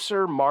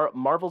looser.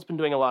 Marvel's been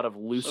doing a lot of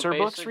looser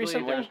books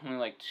recently. There's only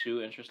like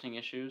 2 interesting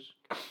issues.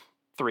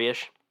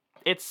 3-ish.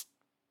 It's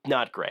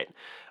not great.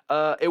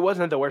 It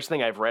wasn't the worst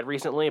thing I've read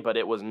recently, but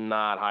it was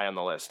not high on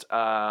the list.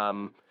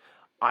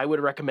 I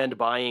would recommend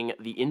buying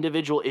the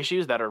individual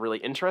issues that are really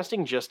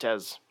interesting, just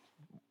as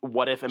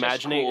what if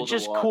imagining,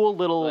 just cool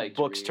little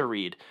books to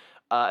read.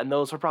 And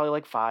those were probably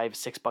like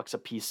 $5-6 a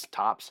piece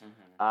tops.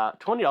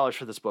 $20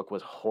 for this book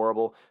was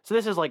horrible. So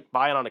this is like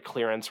buy it on a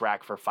clearance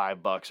rack for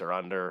 $5 or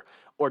under,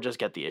 or just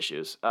get the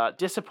issues.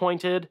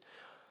 Disappointed.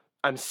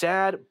 I'm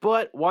sad,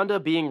 but Wanda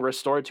being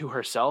restored to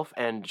herself,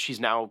 and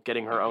she's now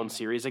getting her own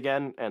series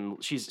again,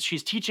 and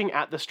she's teaching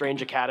at the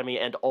Strange Academy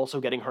and also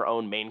getting her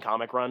own main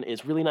comic run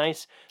is really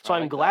nice. So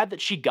I'm glad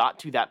that she got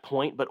to that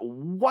point, but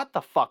what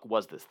the fuck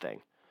was this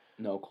thing?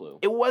 No clue.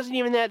 It wasn't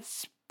even that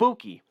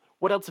spooky.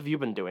 What else have you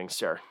been doing,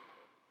 sir?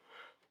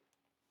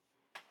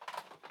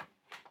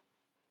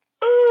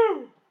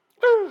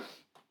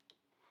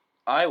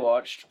 I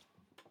watched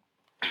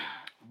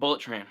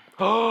Bullet Train.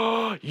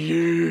 Oh,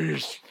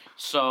 yes.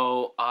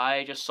 So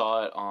I just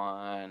saw it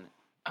on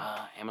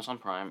Amazon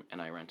Prime,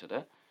 and I rented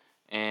it.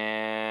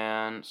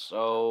 And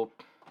so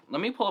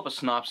let me pull up a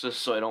synopsis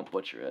so I don't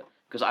butcher it,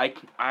 because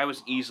I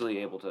was easily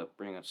able to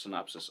bring a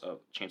synopsis of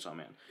Chainsaw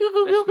Man.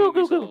 This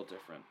movie's a little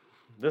different.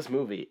 This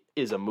movie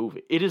is a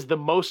movie. It is the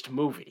most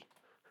movie.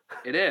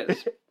 It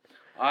is.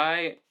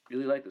 I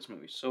really like this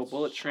movie. So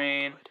Bullet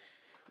Train.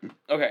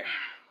 Okay.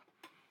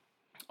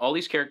 All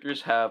these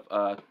characters have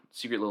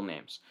secret little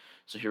names.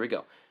 So here we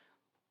go.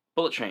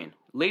 Bullet Train.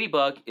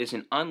 Ladybug is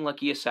an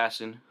unlucky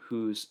assassin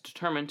who's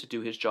determined to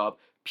do his job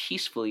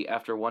peacefully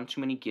after one too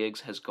many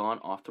gigs has gone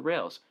off the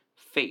rails.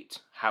 Fate,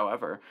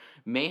 however,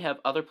 may have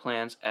other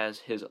plans as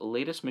his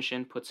latest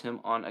mission puts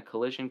him on a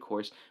collision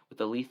course with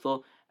the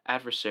lethal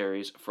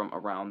adversaries from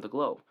around the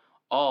globe,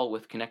 all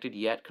with connected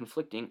yet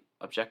conflicting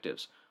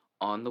objectives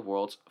on the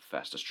world's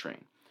fastest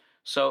train.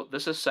 So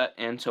this is set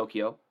in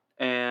Tokyo,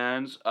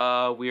 and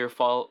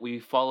we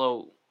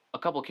follow a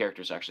couple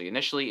characters actually.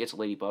 Initially, it's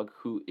Ladybug,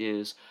 who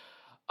is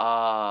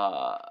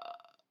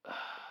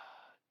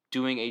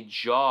doing a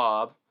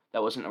job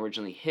that wasn't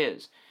originally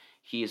his.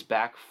 He is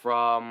back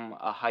from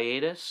a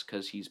hiatus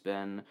because he's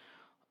been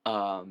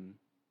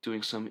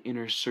doing some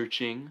inner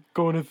searching,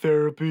 going to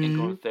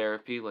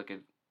therapy like a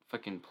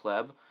fucking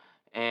pleb,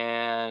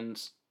 and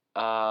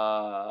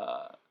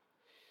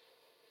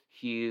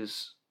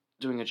he's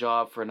doing a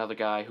job for another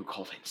guy who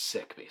called in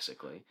sick,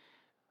 basically.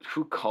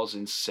 Who calls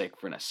in sick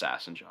for an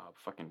assassin job?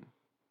 Fucking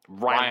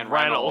Ryan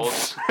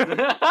Reynolds.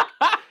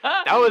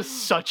 That was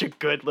such a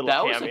good little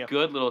cameo. That was a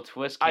good little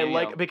twist cameo. I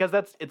like, because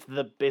it's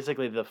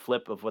basically the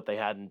flip of what they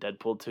had in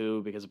Deadpool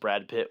 2, because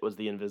Brad Pitt was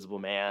the Invisible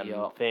Man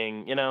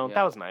thing. You know,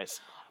 that was nice.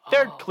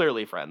 They're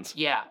clearly friends.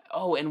 Yeah.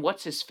 Oh, and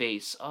what's his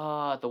face?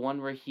 The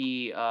one where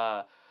he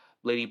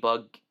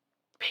Ladybug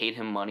paid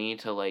him money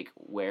to like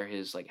wear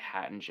his like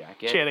hat and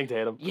jacket. Channing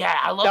Tatum. Yeah,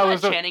 I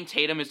love that Channing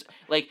Tatum is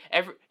like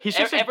ever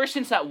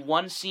since that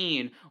one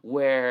scene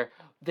where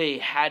they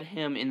had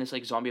him in this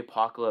like zombie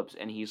apocalypse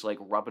and he's like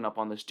rubbing up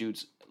on this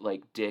dude's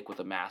like dick with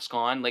a mask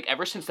on. Like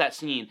ever since that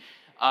scene,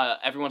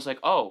 everyone's like,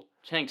 "Oh,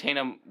 Channing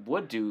Tatum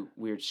would do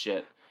weird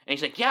shit." And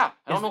he's like, "Yeah,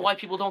 I don't know why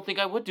people don't think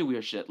I would do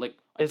weird shit. Like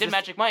I did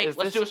Magic Mike.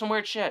 Let's do some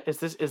weird shit." Is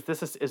this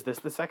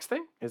the sex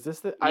thing? Is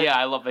this the? Yeah,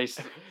 I love this.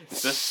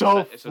 Is this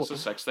a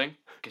sex thing?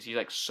 Because he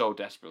like so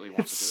desperately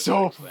wants to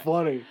do this. It's so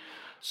funny.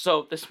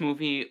 So this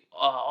movie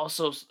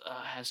also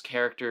has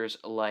characters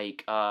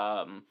like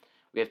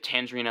we have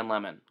Tangerine and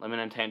Lemon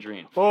and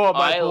Tangerine. Oh,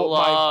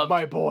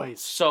 my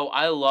boys. So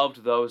I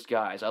loved those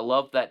guys. I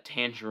love that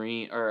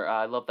Tangerine, or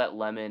I love that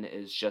Lemon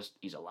is just,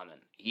 he's a lemon.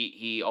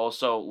 He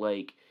also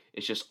like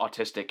is just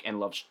autistic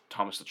and loves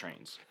Thomas the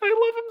Trains. I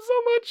love him so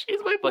much.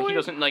 He's my boy. But he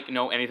doesn't like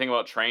know anything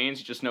about trains.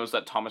 He just knows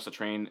that Thomas the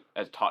Train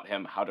has taught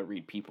him how to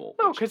read people.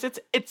 No, because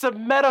it's a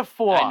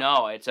metaphor. I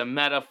know, it's a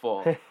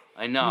metaphor.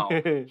 I know.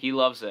 He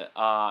loves it,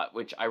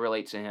 which I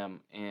relate to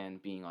him in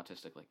being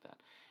autistic like that.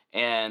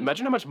 And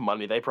imagine how much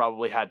money they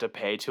probably had to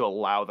pay to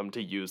allow them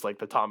to use like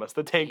the Thomas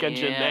the Tank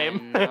Engine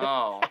name.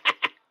 No.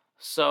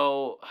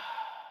 So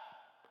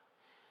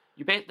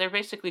they're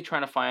basically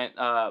trying to find.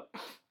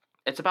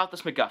 It's about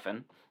this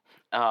MacGuffin,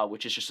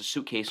 which is just a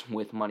suitcase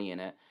with money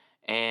in it,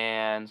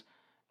 and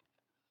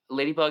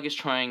Ladybug is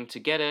trying to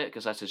get it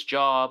because that's his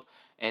job.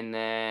 And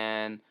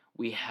then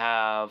we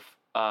have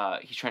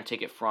he's trying to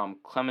take it from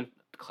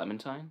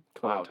Clementine.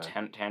 Wow,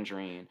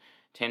 Tangerine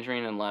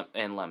and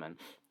Lemon.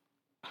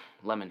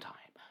 Lemon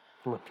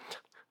time.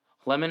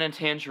 Lemon and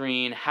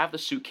Tangerine have the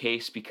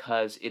suitcase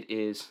because it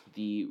is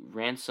the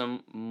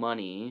ransom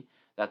money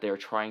that they're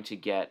trying to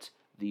get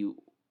the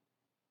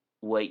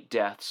White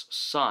Death's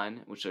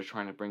son, which they're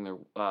trying to bring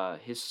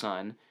his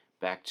son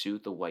back to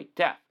the White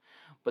Death.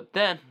 But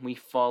then we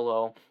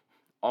follow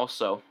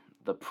also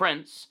the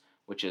prince,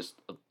 which is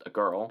a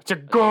girl. It's a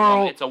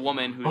girl. It's a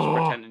woman who's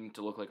pretending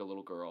to look like a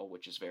little girl,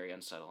 which is very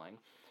unsettling.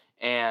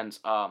 And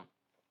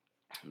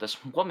this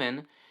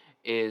woman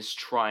is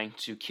trying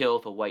to kill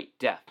the White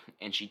Death,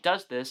 and she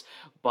does this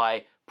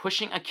by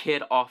pushing a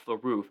kid off the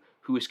roof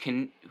whose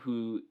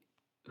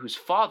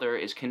father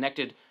is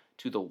connected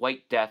to the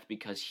White Death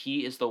because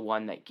he is the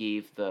one that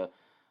gave the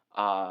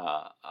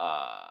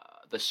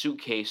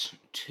suitcase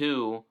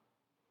to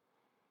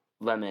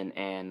Lemon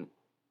and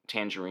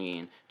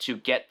Tangerine to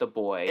get the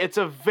boy. It's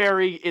a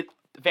very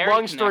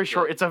long story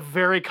short, it's a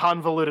very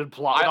convoluted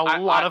plot with a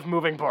lot of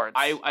moving parts.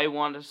 I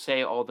want to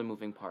say all the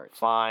moving parts.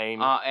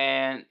 Fine.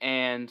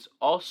 And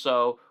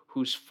also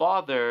his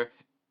father,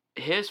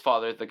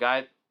 the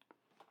guy,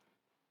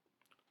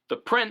 the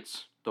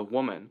prince, the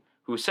woman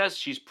who says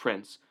she's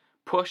prince,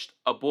 pushed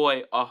a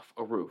boy off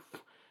a roof.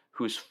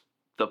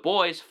 The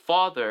boy's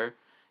father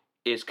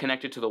is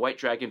connected to the White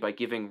Dragon by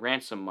giving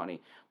ransom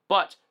money,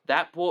 but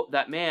that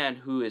man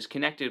who is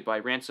connected by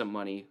ransom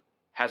money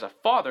has a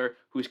father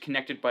who is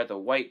connected by the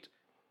White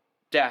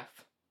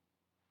Death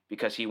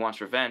because he wants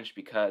revenge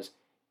because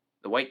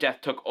the White Death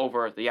took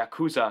over the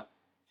Yakuza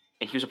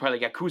and he was a part of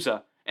the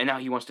Yakuza and now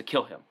he wants to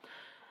kill him.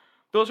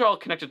 Those are all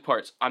connected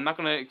parts. I'm not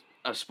going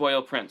to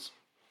spoil Prince.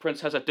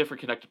 Prince has a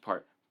different connected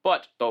part.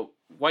 But the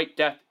White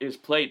Death is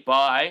played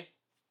by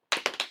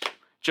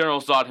General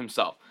Zod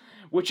himself,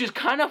 which is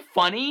kind of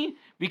funny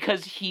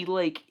because he,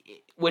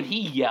 when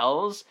he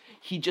yells,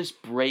 he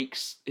just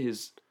breaks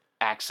his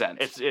accent.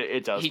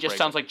 It does. He just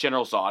sounds like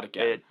General Zod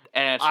again,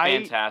 and it's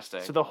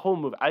fantastic. So the whole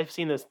movie, I've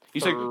seen this.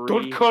 He's like,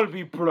 "Don't call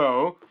me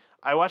bro."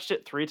 I watched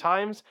it 3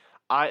 times.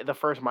 I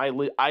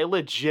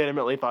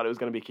legitimately thought it was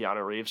going to be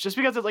Keanu Reeves, just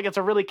because it's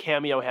a really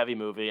cameo heavy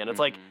movie, and it's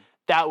like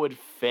that would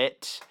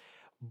fit.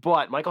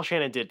 But Michael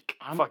Shannon did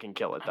fucking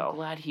kill it, though. I'm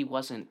glad he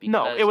wasn't. Because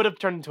No, it would have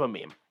turned into a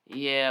meme.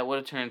 Yeah, it would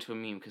have turned into a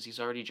meme because he's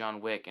already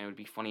John Wick, and it would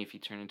be funny if he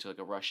turned into a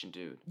Russian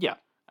dude. Yeah,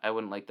 I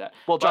wouldn't like that.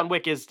 Well, John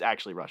Wick is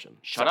actually Russian.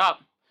 Shut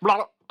up.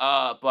 But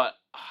I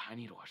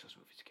need to watch those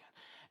movies again.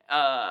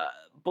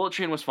 Bullet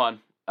Train was fun.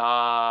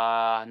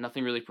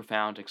 Nothing really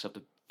profound except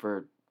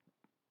for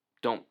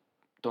don't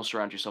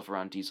surround yourself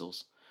around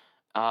diesels.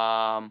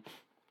 And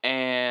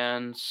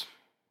it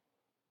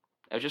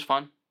was just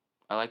fun.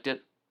 I liked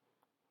it.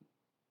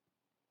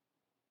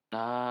 5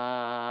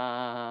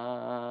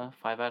 out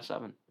of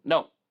 7.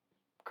 No,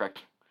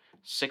 correct.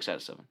 6 out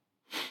of 7.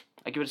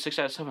 I give it a 6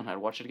 out of 7. I'd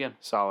watch it again.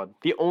 Solid.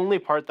 The only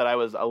part that I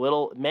was a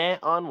little meh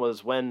on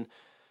was when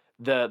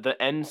the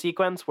end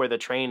sequence where the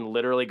train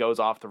literally goes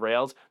off the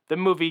rails. The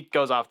movie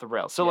goes off the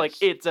rails. So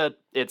it's a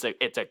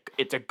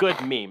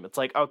good meme. It's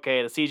like,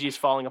 okay, the CG's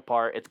falling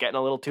apart. It's getting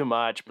a little too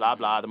much. Blah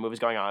blah. The movie's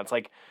going on. It's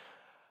like,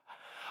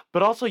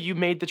 but also you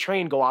made the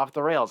train go off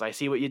the rails. I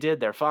see what you did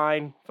there.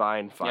 Fine.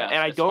 Yeah, and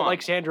I don't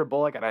like Sandra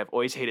Bullock, and I've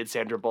always hated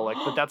Sandra Bullock,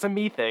 but that's a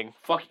me thing.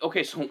 Fuck.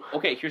 Okay,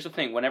 here's the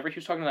thing. Whenever he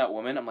was talking to that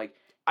woman, I'm like,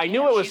 I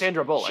knew it was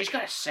Sandra Bullock. She's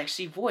got a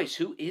sexy voice.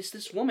 Who is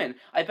this woman?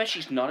 I bet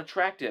she's not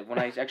attractive. When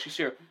I actually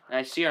see her, and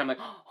I see her, I'm like,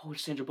 oh,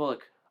 it's Sandra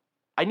Bullock.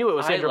 I knew it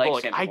was Sandra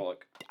Bullock. Sandra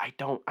Bullock. I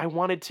don't. I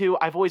wanted to.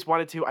 I've always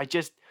wanted to. I've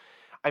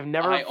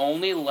never. I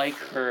only like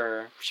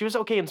her. She was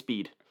okay in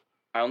Speed.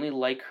 I only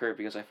like her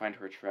because I find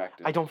her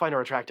attractive. I don't find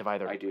her attractive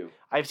either. I do.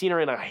 I've seen her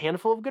in a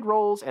handful of good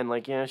roles, and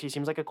she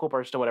seems like a cool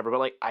person or whatever.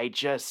 But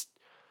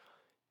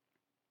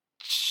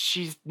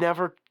she's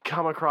never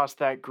come across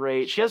that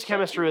great. She has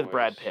chemistry with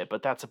Brad Pitt,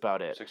 but that's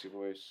about it. Sexy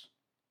voice,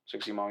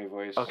 sexy mommy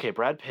voice. Okay,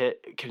 Brad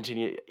Pitt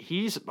continue.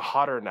 He's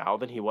hotter now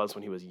than he was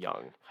when he was young.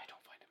 I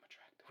don't find him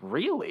attractive.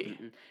 Really?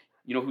 Mm-mm.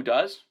 You know who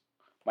does?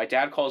 My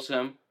dad calls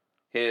him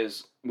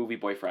his movie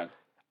boyfriend.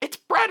 It's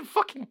Brad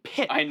fucking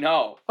Pitt. I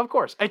know. Of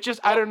course. I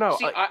don't know.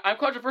 See, I'm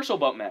controversial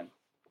about men.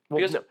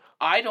 Because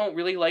I don't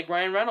really like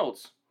Ryan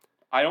Reynolds.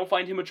 I don't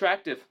find him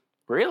attractive.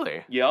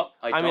 Really? Yep.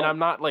 I mean, I'm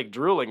not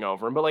drooling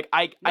over him, but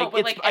okay,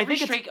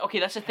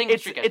 that's the thing.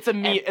 It's a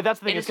meme. That's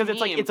the thing. It's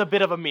because it's a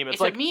bit of a meme.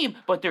 It's a meme,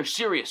 but they're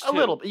serious too. A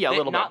little bit.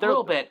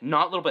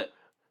 Not a little bit.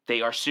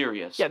 They are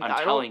serious. Yeah,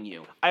 I'm telling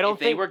you. If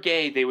they were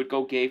gay, they would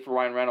go gay for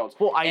Ryan Reynolds.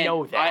 Well, I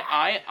know that.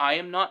 I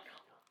am not.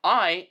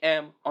 I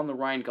am on the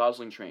Ryan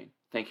Gosling train.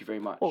 Thank you very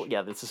much. Well,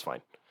 yeah, this is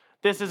fine.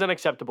 This is an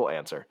acceptable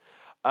answer.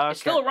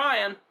 It's still a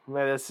Ryan.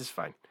 This is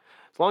fine.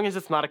 As long as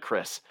it's not a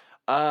Chris.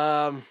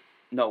 No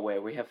way.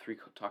 We have 3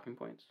 talking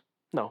points.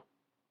 No.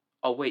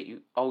 Oh,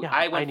 wait.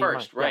 I went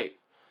first. Right. Yeah.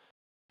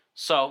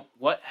 So,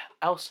 what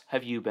else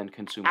have you been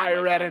consuming? I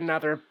read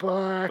another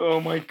book.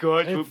 Oh my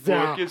gosh, what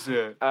book is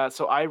it?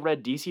 So I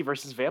read DC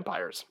versus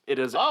Vampires. It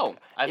is. Oh,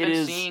 I've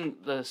been seeing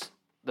those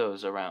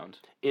around.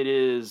 It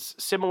is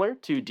similar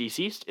to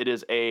Deceased. It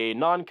is a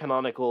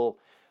non-canonical,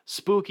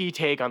 spooky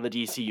take on the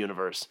DC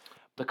universe.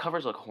 The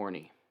covers look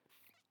horny.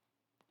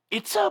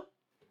 It's a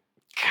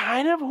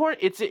kind of horny.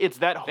 It's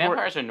that horny.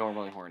 Vampires are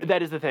normally horny.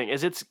 That is the thing.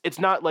 It's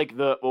not like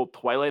the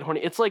Twilight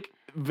horny. It's like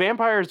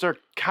vampires are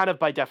kind of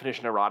by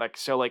definition erotic.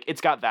 So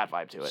it's got that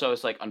vibe to it. So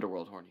it's like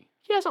Underworld horny.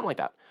 Yeah, something like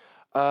that.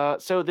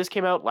 So this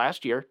came out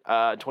last year,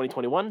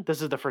 2021.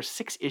 This is the first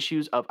 6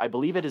 issues of, I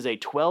believe it is a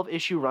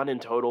 12-issue run in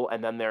total,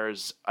 and then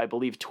there's, I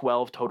believe,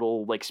 12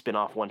 total like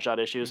spin-off one-shot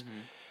issues.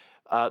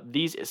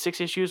 These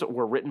 6 issues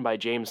were written by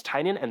James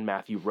Tynion and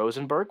Matthew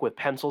Rosenberg, with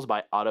pencils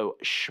by Otto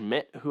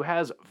Schmidt, who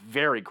has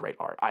very great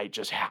art.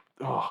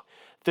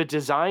 The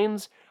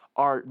designs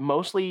are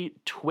mostly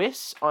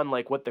twists on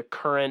like what the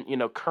current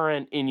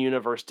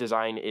in-universe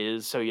design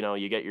is. So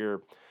you get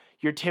your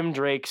Tim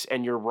Drakes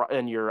and your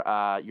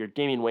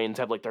Damian Waynes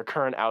have like their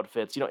current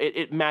outfits.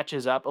 It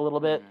matches up a little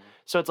bit.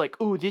 So it's like,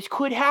 ooh, this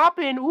could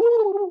happen.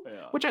 Ooh,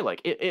 which I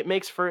like. It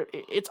makes for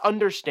it's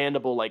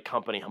understandable like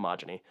company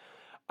homogeny.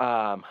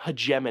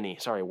 Hegemony.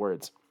 Sorry,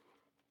 words.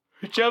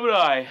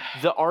 Gemini.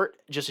 The art,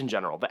 just in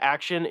general, the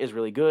action is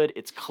really good.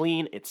 It's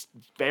clean. It's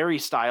very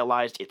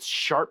stylized. It's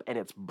sharp and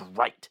it's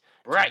bright.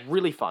 Right. It's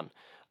really fun.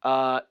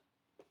 A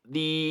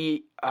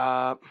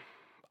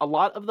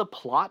lot of the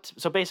plot.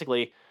 So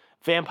basically,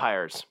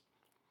 vampires.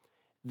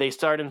 They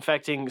start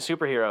infecting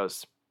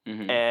superheroes,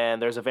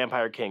 and there's a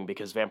vampire king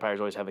because vampires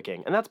always have a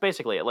king, and that's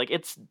basically it. Like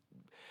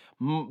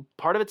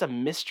part of it's a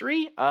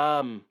mystery.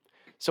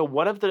 So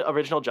one of the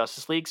original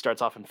Justice League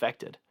starts off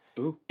infected.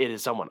 Ooh. It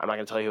is someone. I'm not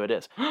going to tell you who it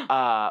is.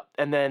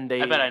 And then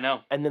I bet I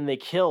know. And then they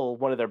kill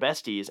one of their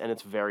besties, and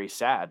it's very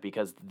sad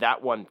because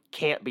that one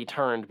can't be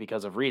turned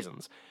because of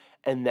reasons.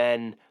 And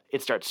then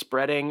it starts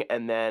spreading,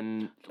 and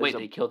then Wait,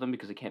 they kill them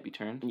because it can't be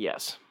turned?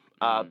 Yes.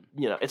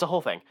 It's a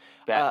whole thing.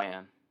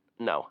 Batman.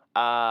 No.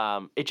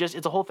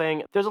 It's a whole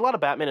thing. There's a lot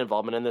of Batman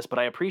involvement in this, but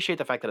I appreciate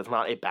the fact that it's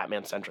not a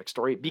Batman-centric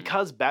story.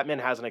 Because Batman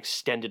has an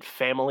extended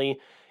family,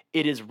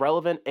 it is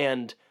relevant,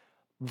 and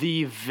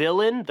the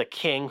villain, the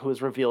king, who is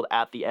revealed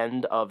at the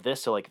end of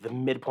this, so like the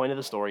midpoint of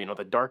the story,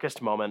 the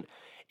darkest moment,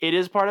 it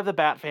is part of the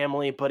Bat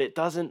family, but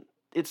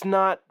it's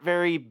not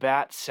very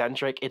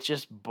Bat-centric. It's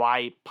just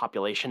by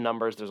population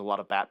numbers. There's a lot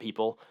of Bat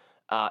people.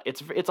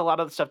 It's a lot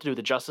of stuff to do with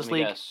the Justice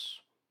League. Yes.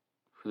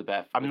 Who the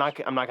Bat? I'm not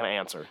going to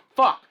answer.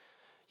 Fuck.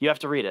 You have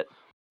to read it.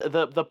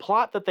 The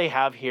plot that they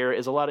have here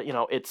is a lot of,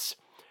 it's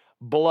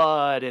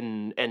blood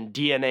and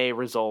DNA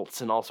results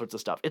and all sorts of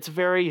stuff. It's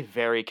very,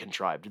 very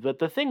contrived. But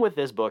the thing with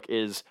this book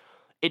is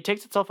it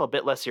takes itself a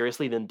bit less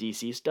seriously than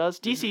DCeased does.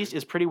 DCeased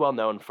is pretty well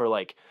known for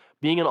like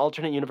being an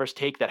alternate universe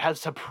take that has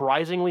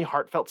surprisingly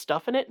heartfelt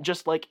stuff in it,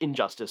 just like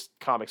Injustice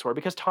comics were,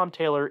 because Tom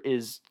Taylor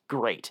is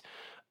great.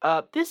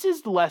 This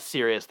is less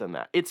serious than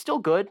that. It's still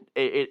good,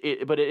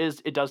 but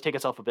it does take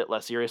itself a bit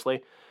less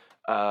seriously.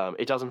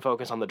 It doesn't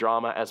focus on the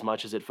drama as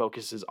much as it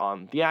focuses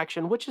on the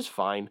action, which is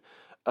fine.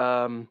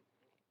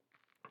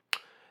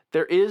 There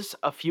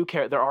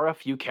are a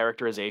few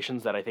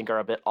characterizations that I think are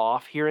a bit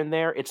off here and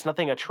there. It's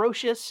nothing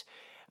atrocious,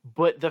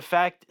 but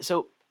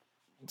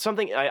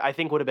something I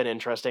think would have been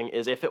interesting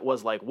is if it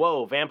was like,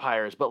 whoa,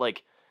 vampires, but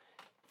like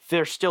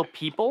they're still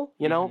people,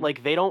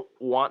 like they don't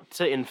want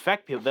to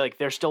infect people.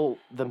 They're still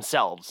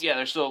themselves. Yeah,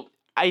 they're still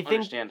I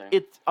think understanding.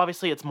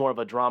 it's more of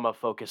a drama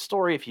focused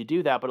story if you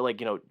do that, but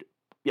like,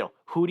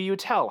 who do you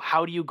tell?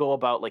 How do you go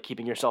about like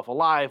keeping yourself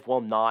alive while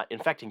not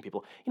infecting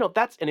people?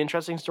 That's an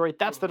interesting story.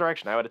 That's the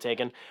direction I would have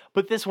taken.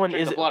 But this one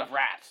Drink the blood of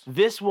rats.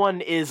 This one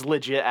is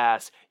legit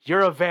ass.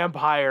 You're a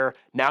vampire.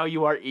 Now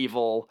you are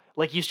evil.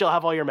 Like you still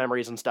have all your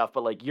memories and stuff,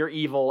 but like you're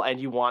evil and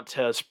you want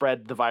to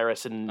spread the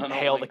virus and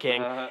hail the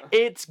king.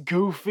 It's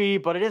goofy,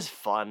 but it is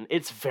fun.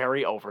 It's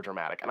very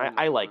overdramatic, and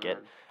I like it.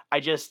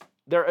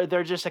 There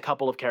are just a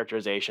couple of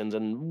characterizations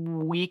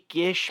and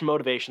weakish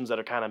motivations that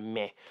are kind of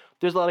meh.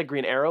 There's a lot of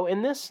Green Arrow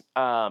in this.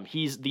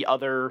 He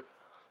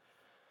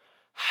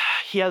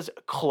has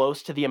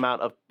close to the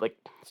amount of like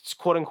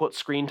quote unquote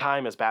screen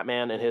time as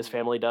Batman and his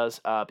family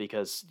does,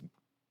 because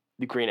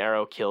the Green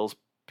Arrow kills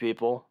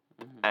people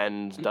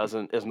and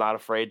is not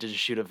afraid to just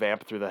shoot a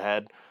vamp through the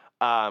head,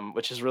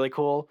 which is really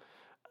cool.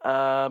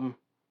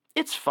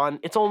 It's fun.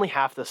 It's only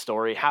half the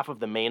story, half of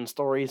the main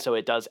story, so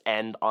it does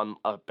end on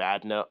a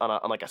bad note,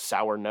 on like a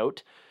sour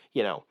note.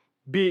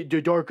 Be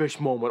the darkest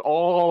moment.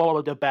 All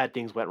of the bad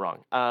things went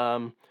wrong.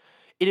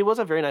 It was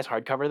a very nice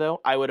hardcover,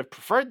 though. I would have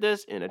preferred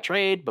this in a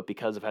trade, but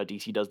because of how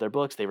DC does their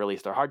books, they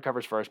release their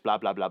hardcovers first, blah,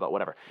 blah, blah, but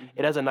whatever.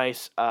 It has a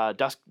nice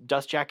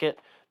dust jacket.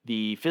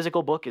 The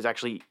physical book is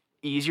actually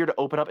easier to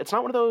open up. It's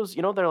not one of those,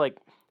 they're like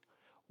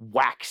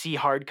waxy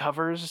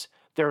hardcovers.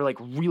 They're like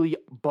really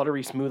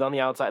buttery smooth on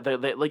the outside.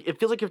 They like it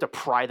feels like you have to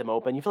pry them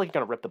open. You feel like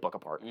you're gonna rip the book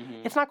apart.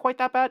 It's not quite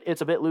that bad.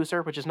 It's a bit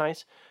looser, which is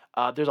nice.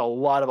 There's a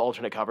lot of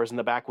alternate covers in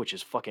the back, which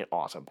is fucking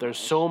awesome. There's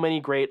so many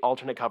great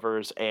alternate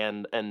covers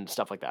and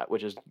stuff like that,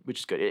 which is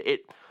good.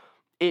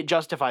 It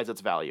justifies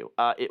its value.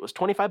 It was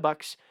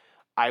 $25.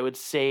 I would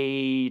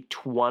say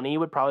 20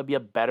 would probably be a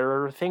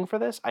better thing for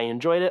this. I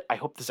enjoyed it. I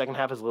hope the second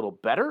half is a little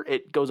better.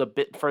 It goes a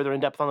bit further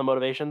in depth on the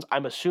motivations.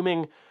 I'm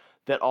assuming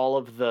that all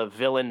of the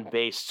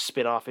villain-based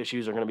spin-off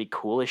issues are going to be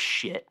cool as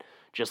shit,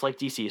 just like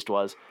DCeased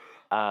was.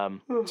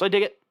 So I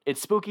dig it. It's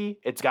spooky.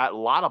 It's got a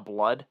lot of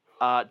blood.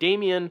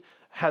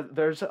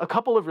 There's a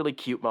couple of really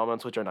cute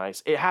moments, which are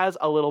nice. It has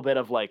a little bit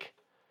of, like,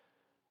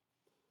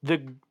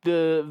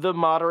 the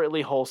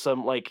moderately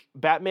wholesome, like,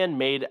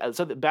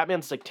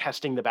 Batman's, like,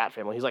 testing the Bat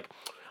family. He's like,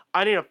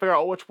 I need to figure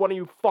out which one of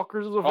you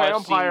fuckers is a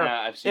vampire.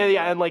 I've seen that.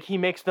 Yeah, and like he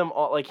makes them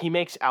all, like he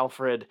makes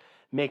Alfred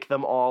make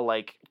them all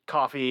like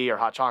coffee or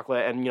hot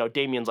chocolate, and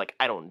Damien's like,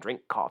 I don't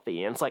drink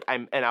coffee, and it's like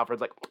and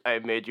Alfred's like, I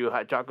made you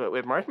hot chocolate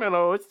with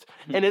marshmallows,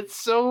 and it's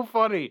so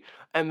funny.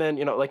 And then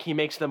like he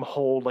makes them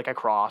hold like a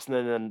cross, and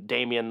then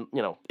Damien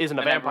isn't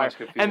a vampire,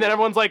 and then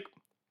everyone's like,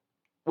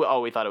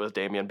 well, we thought it was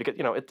Damien because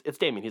it's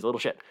Damien, he's a little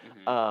shit.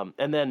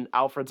 And then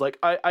Alfred's like,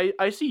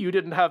 I see you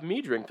didn't have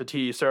me drink the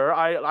tea, sir.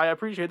 I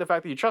appreciate the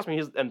fact that you trust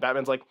me. And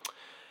Batman's like,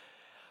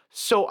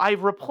 so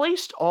I've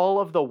replaced all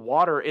of the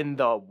water in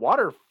the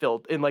water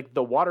in like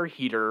the water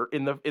heater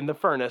in the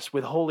furnace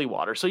with holy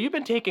water. So you've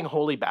been taking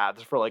holy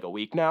baths for like a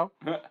week now.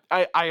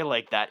 I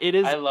like that. It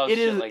is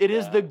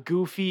the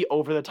goofy,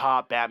 over the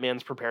top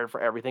Batman's prepared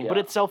for everything, but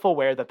it's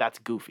self-aware that that's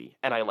goofy,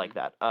 and I like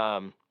that.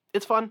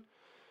 It's fun.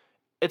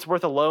 It's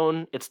worth a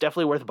loan. It's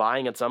definitely worth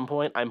buying at some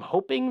point. I'm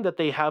hoping that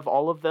they have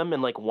all of them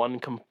in like one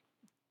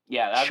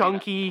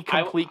chunky,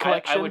 complete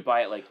collection. I would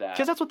buy it like that.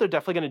 Because that's what they're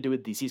definitely going to do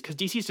with DC's, because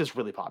DC's just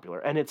really popular,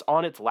 and it's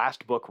on its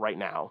last book right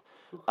now.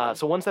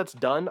 So once that's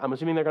done, I'm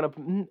assuming they're going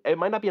to... It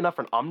might not be enough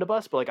for an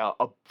omnibus, but like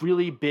a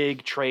really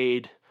big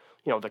trade,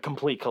 the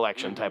complete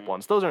collection type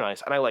ones. Those are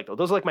nice, and I like those.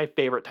 Those are like my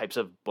favorite types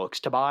of books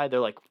to buy. They're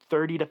like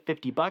 $30 to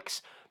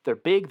 $50. They're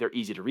big, they're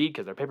easy to read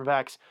because they're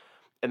paperbacks,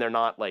 and they're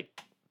not like...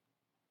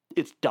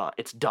 It's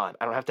done.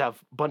 I don't have to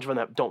have a bunch of them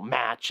that don't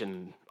match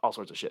and all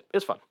sorts of shit.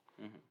 It's fun.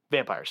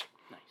 Vampires.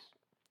 Nice.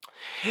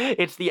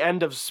 It's the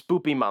end of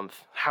Spoopy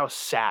month. How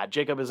sad.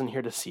 Jacob isn't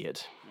here to see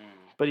it.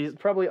 But he's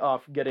probably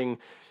off getting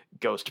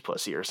ghost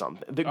pussy or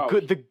something.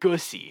 The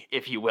gussy,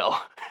 if you will.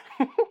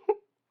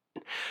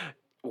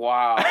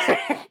 Wow.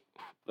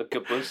 The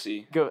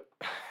kabussy.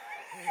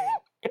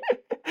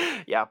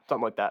 Yeah,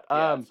 something like that.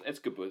 It's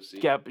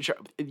kabussy. Yeah, sure.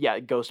 Yeah,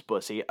 ghost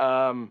pussy.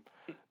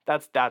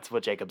 That's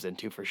what Jacob's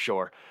into for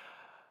sure.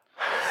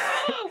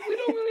 We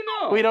don't really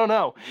know. We don't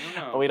know.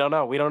 We don't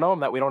know. We don't know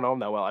him that. We don't know him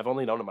that well. I've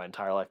only known him my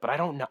entire life, but I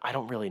don't know. I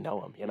don't really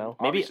know him. Maybe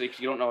obviously because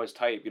you don't know his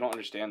type. You don't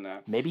understand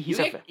that. Maybe he's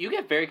you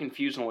get very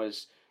confused on what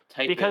his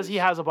type because he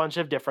has a bunch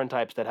of different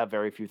types that have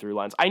very few through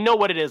lines. I know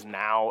what it is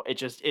now.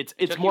 It's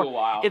more. You a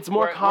while. It's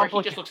more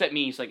complicated. He just looks at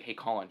me. He's like, "Hey,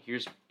 Colin,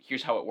 here's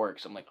how it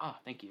works." I'm like, "Oh,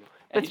 thank you."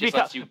 And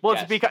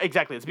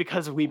it's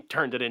because we've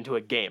turned it into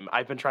a game.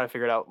 I've been trying to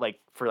figure it out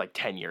for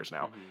 10 years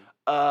now.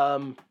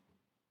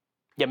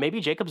 Yeah,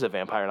 maybe Jacob's a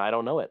vampire and I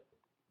don't know it.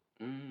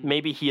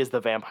 Maybe he is the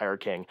vampire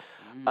king.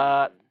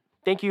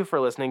 Thank you for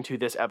listening to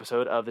this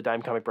episode of the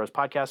Dime Comic Bros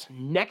podcast.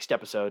 Next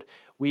episode,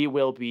 we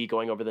will be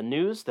going over the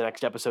news. The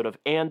next episode of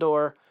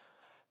Andor.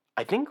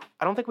 I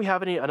don't think we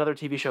have another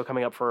TV show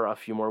coming up for a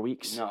few more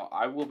weeks. No,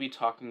 I will be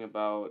talking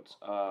about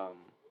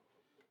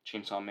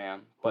Chainsaw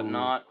Man, but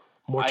not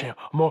more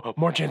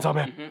Chainsaw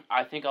Man.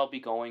 I think I'll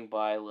be going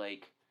by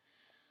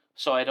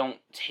so I don't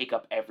take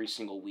up every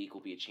single week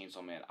will be a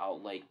Chainsaw Man.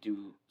 I'll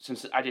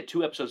since I did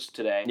 2 episodes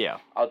today. Yeah,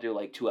 I'll do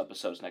 2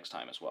 episodes next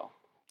time as well.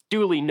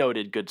 Duly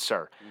noted, good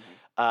sir.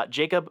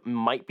 Jacob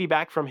might be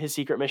back from his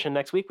secret mission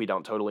next week. We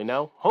don't totally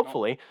know.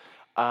 Hopefully.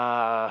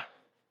 And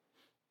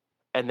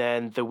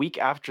then the week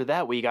after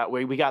that, we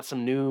got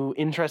some new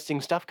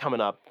interesting stuff coming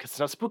up because it's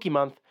not spooky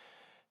month.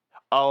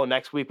 Oh,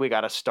 next week we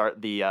got to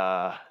start the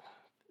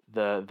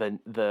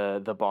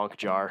bonk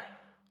jar.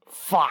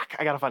 Fuck!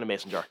 I gotta find a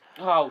mason jar.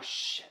 Oh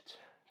shit!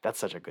 That's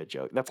such a good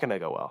joke. That's gonna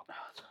go well. Oh,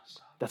 that's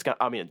awesome. That's gonna.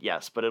 I mean,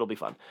 yes, but it'll be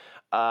fun.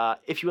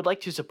 If you would like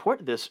to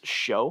support this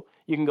show,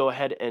 you can go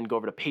ahead and go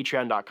over to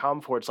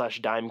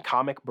patreon.com/Dime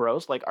Comic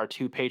Bros, like our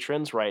 2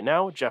 patrons right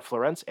now, Jeff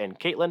Florence and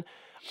Caitlin.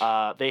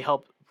 They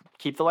help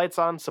keep the lights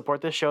on,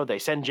 support this show. They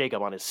send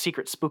Jacob on his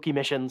secret spooky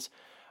missions.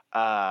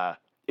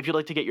 If you'd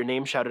like to get your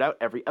name shouted out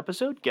every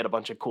episode, get a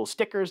bunch of cool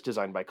stickers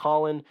designed by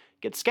Colin,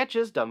 get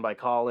sketches done by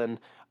Colin,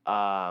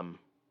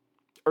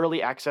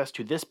 early access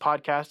to this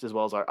podcast as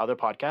well as our other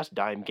podcast,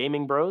 Dime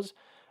Gaming Bros,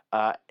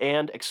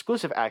 and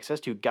exclusive access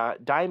to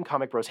Dime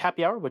Comic Bros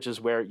Happy Hour, which is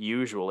where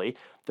usually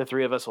the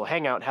 3 of us will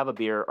hang out, have a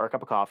beer or a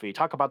cup of coffee,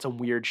 talk about some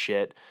weird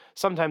shit.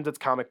 Sometimes it's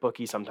comic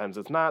booky, sometimes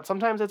it's not.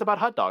 Sometimes it's about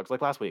hot dogs,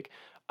 like last week.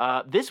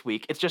 This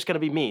week, it's just going to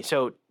be me,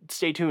 so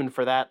stay tuned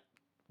for that,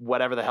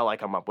 whatever the hell I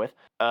come up with.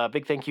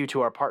 Big thank you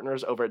to our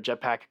partners over at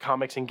Jetpack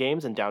Comics and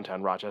Games in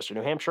downtown Rochester,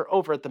 New Hampshire.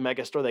 Over at the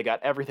Mega Store, they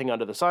got everything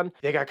under the sun.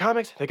 They got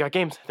comics, they got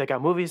games, they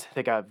got movies,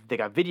 they got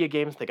video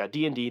games, they got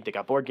D&D, they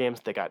got board games,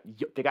 they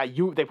probably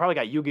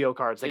got Yu-Gi-Oh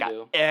cards, they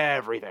got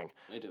everything.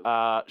 They do.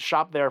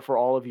 Shop there for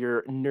all of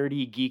your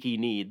nerdy, geeky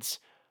needs,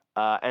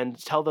 and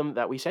tell them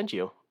that we sent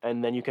you.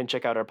 And then you can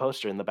check out our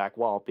poster in the back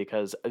wall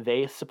because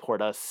they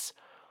support us.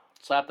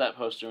 Slap that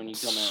poster when you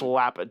come in.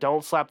 Slap it.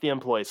 Don't slap the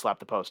employees. Slap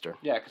the poster.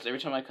 Yeah, because every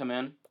time I come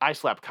in, I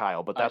slap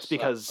Kyle, but that's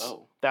because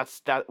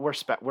we're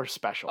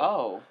special.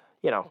 Oh.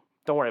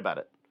 Don't worry about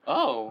it.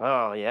 Oh.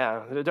 Oh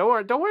yeah. Don't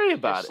worry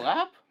about it.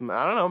 Slap?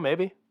 I don't know.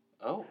 Maybe.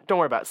 Oh. Don't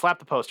worry about it. Slap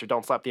the poster.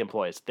 Don't slap the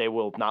employees. They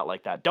will not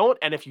like that.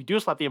 And if you do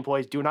slap the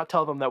employees, do not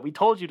tell them that we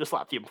told you to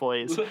slap the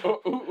employees.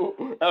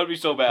 That would be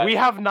so bad. We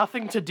have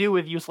nothing to do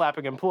with you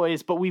slapping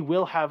employees, but we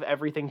will have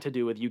everything to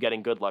do with you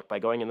getting good luck by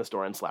going in the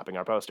store and slapping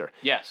our poster.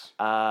 Yes.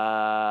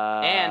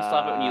 And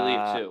slap it when you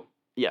leave, too.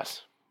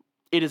 Yes.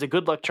 It is a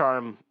good luck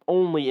charm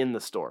only in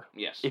the store.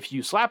 Yes. If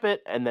you slap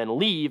it and then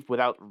leave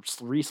without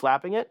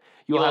re-slapping it,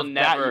 you'll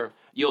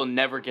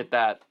never get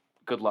that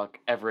good luck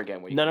ever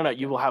again. No.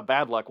 You will have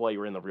bad luck while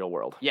you're in the real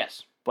world.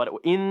 Yes. But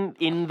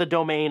in the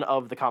domain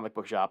of the comic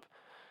book shop,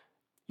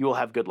 you will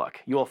have good luck.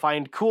 You will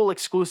find cool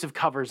exclusive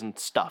covers and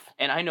stuff.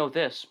 And I know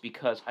this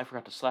because I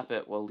forgot to slap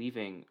it while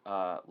leaving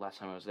last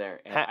time I was there.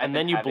 And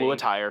then you blew a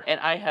tire. And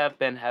I have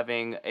been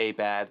having a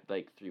bad,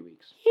 3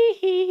 weeks. Hee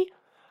hee.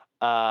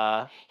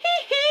 Hee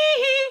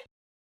hee.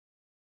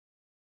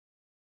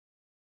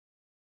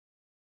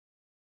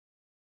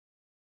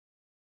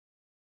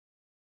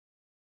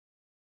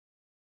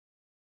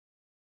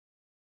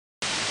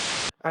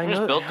 I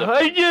just built different.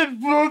 I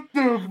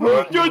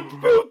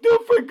just built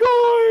different,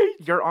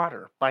 guys. Your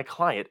Honor, my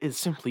client is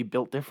simply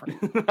built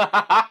different.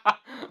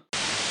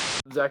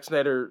 Zack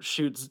Snyder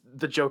shoots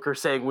the Joker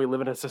saying we live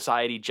in a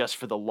society just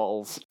for the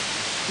lulz.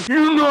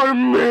 You're not a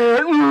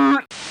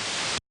man.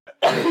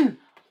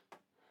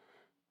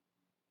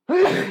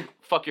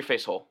 Fuck your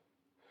face hole.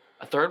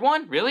 A third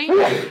one? Really?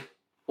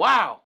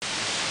 Wow.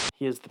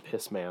 He is the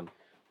piss man.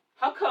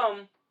 How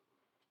come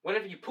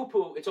whenever you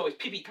poo-poo, it's always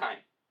pee-pee time?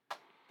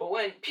 But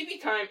when pee-pee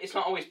time, it's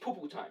not always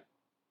poo-poo time.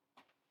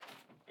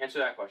 Answer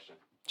that question.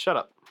 Shut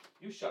up.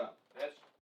 You shut up.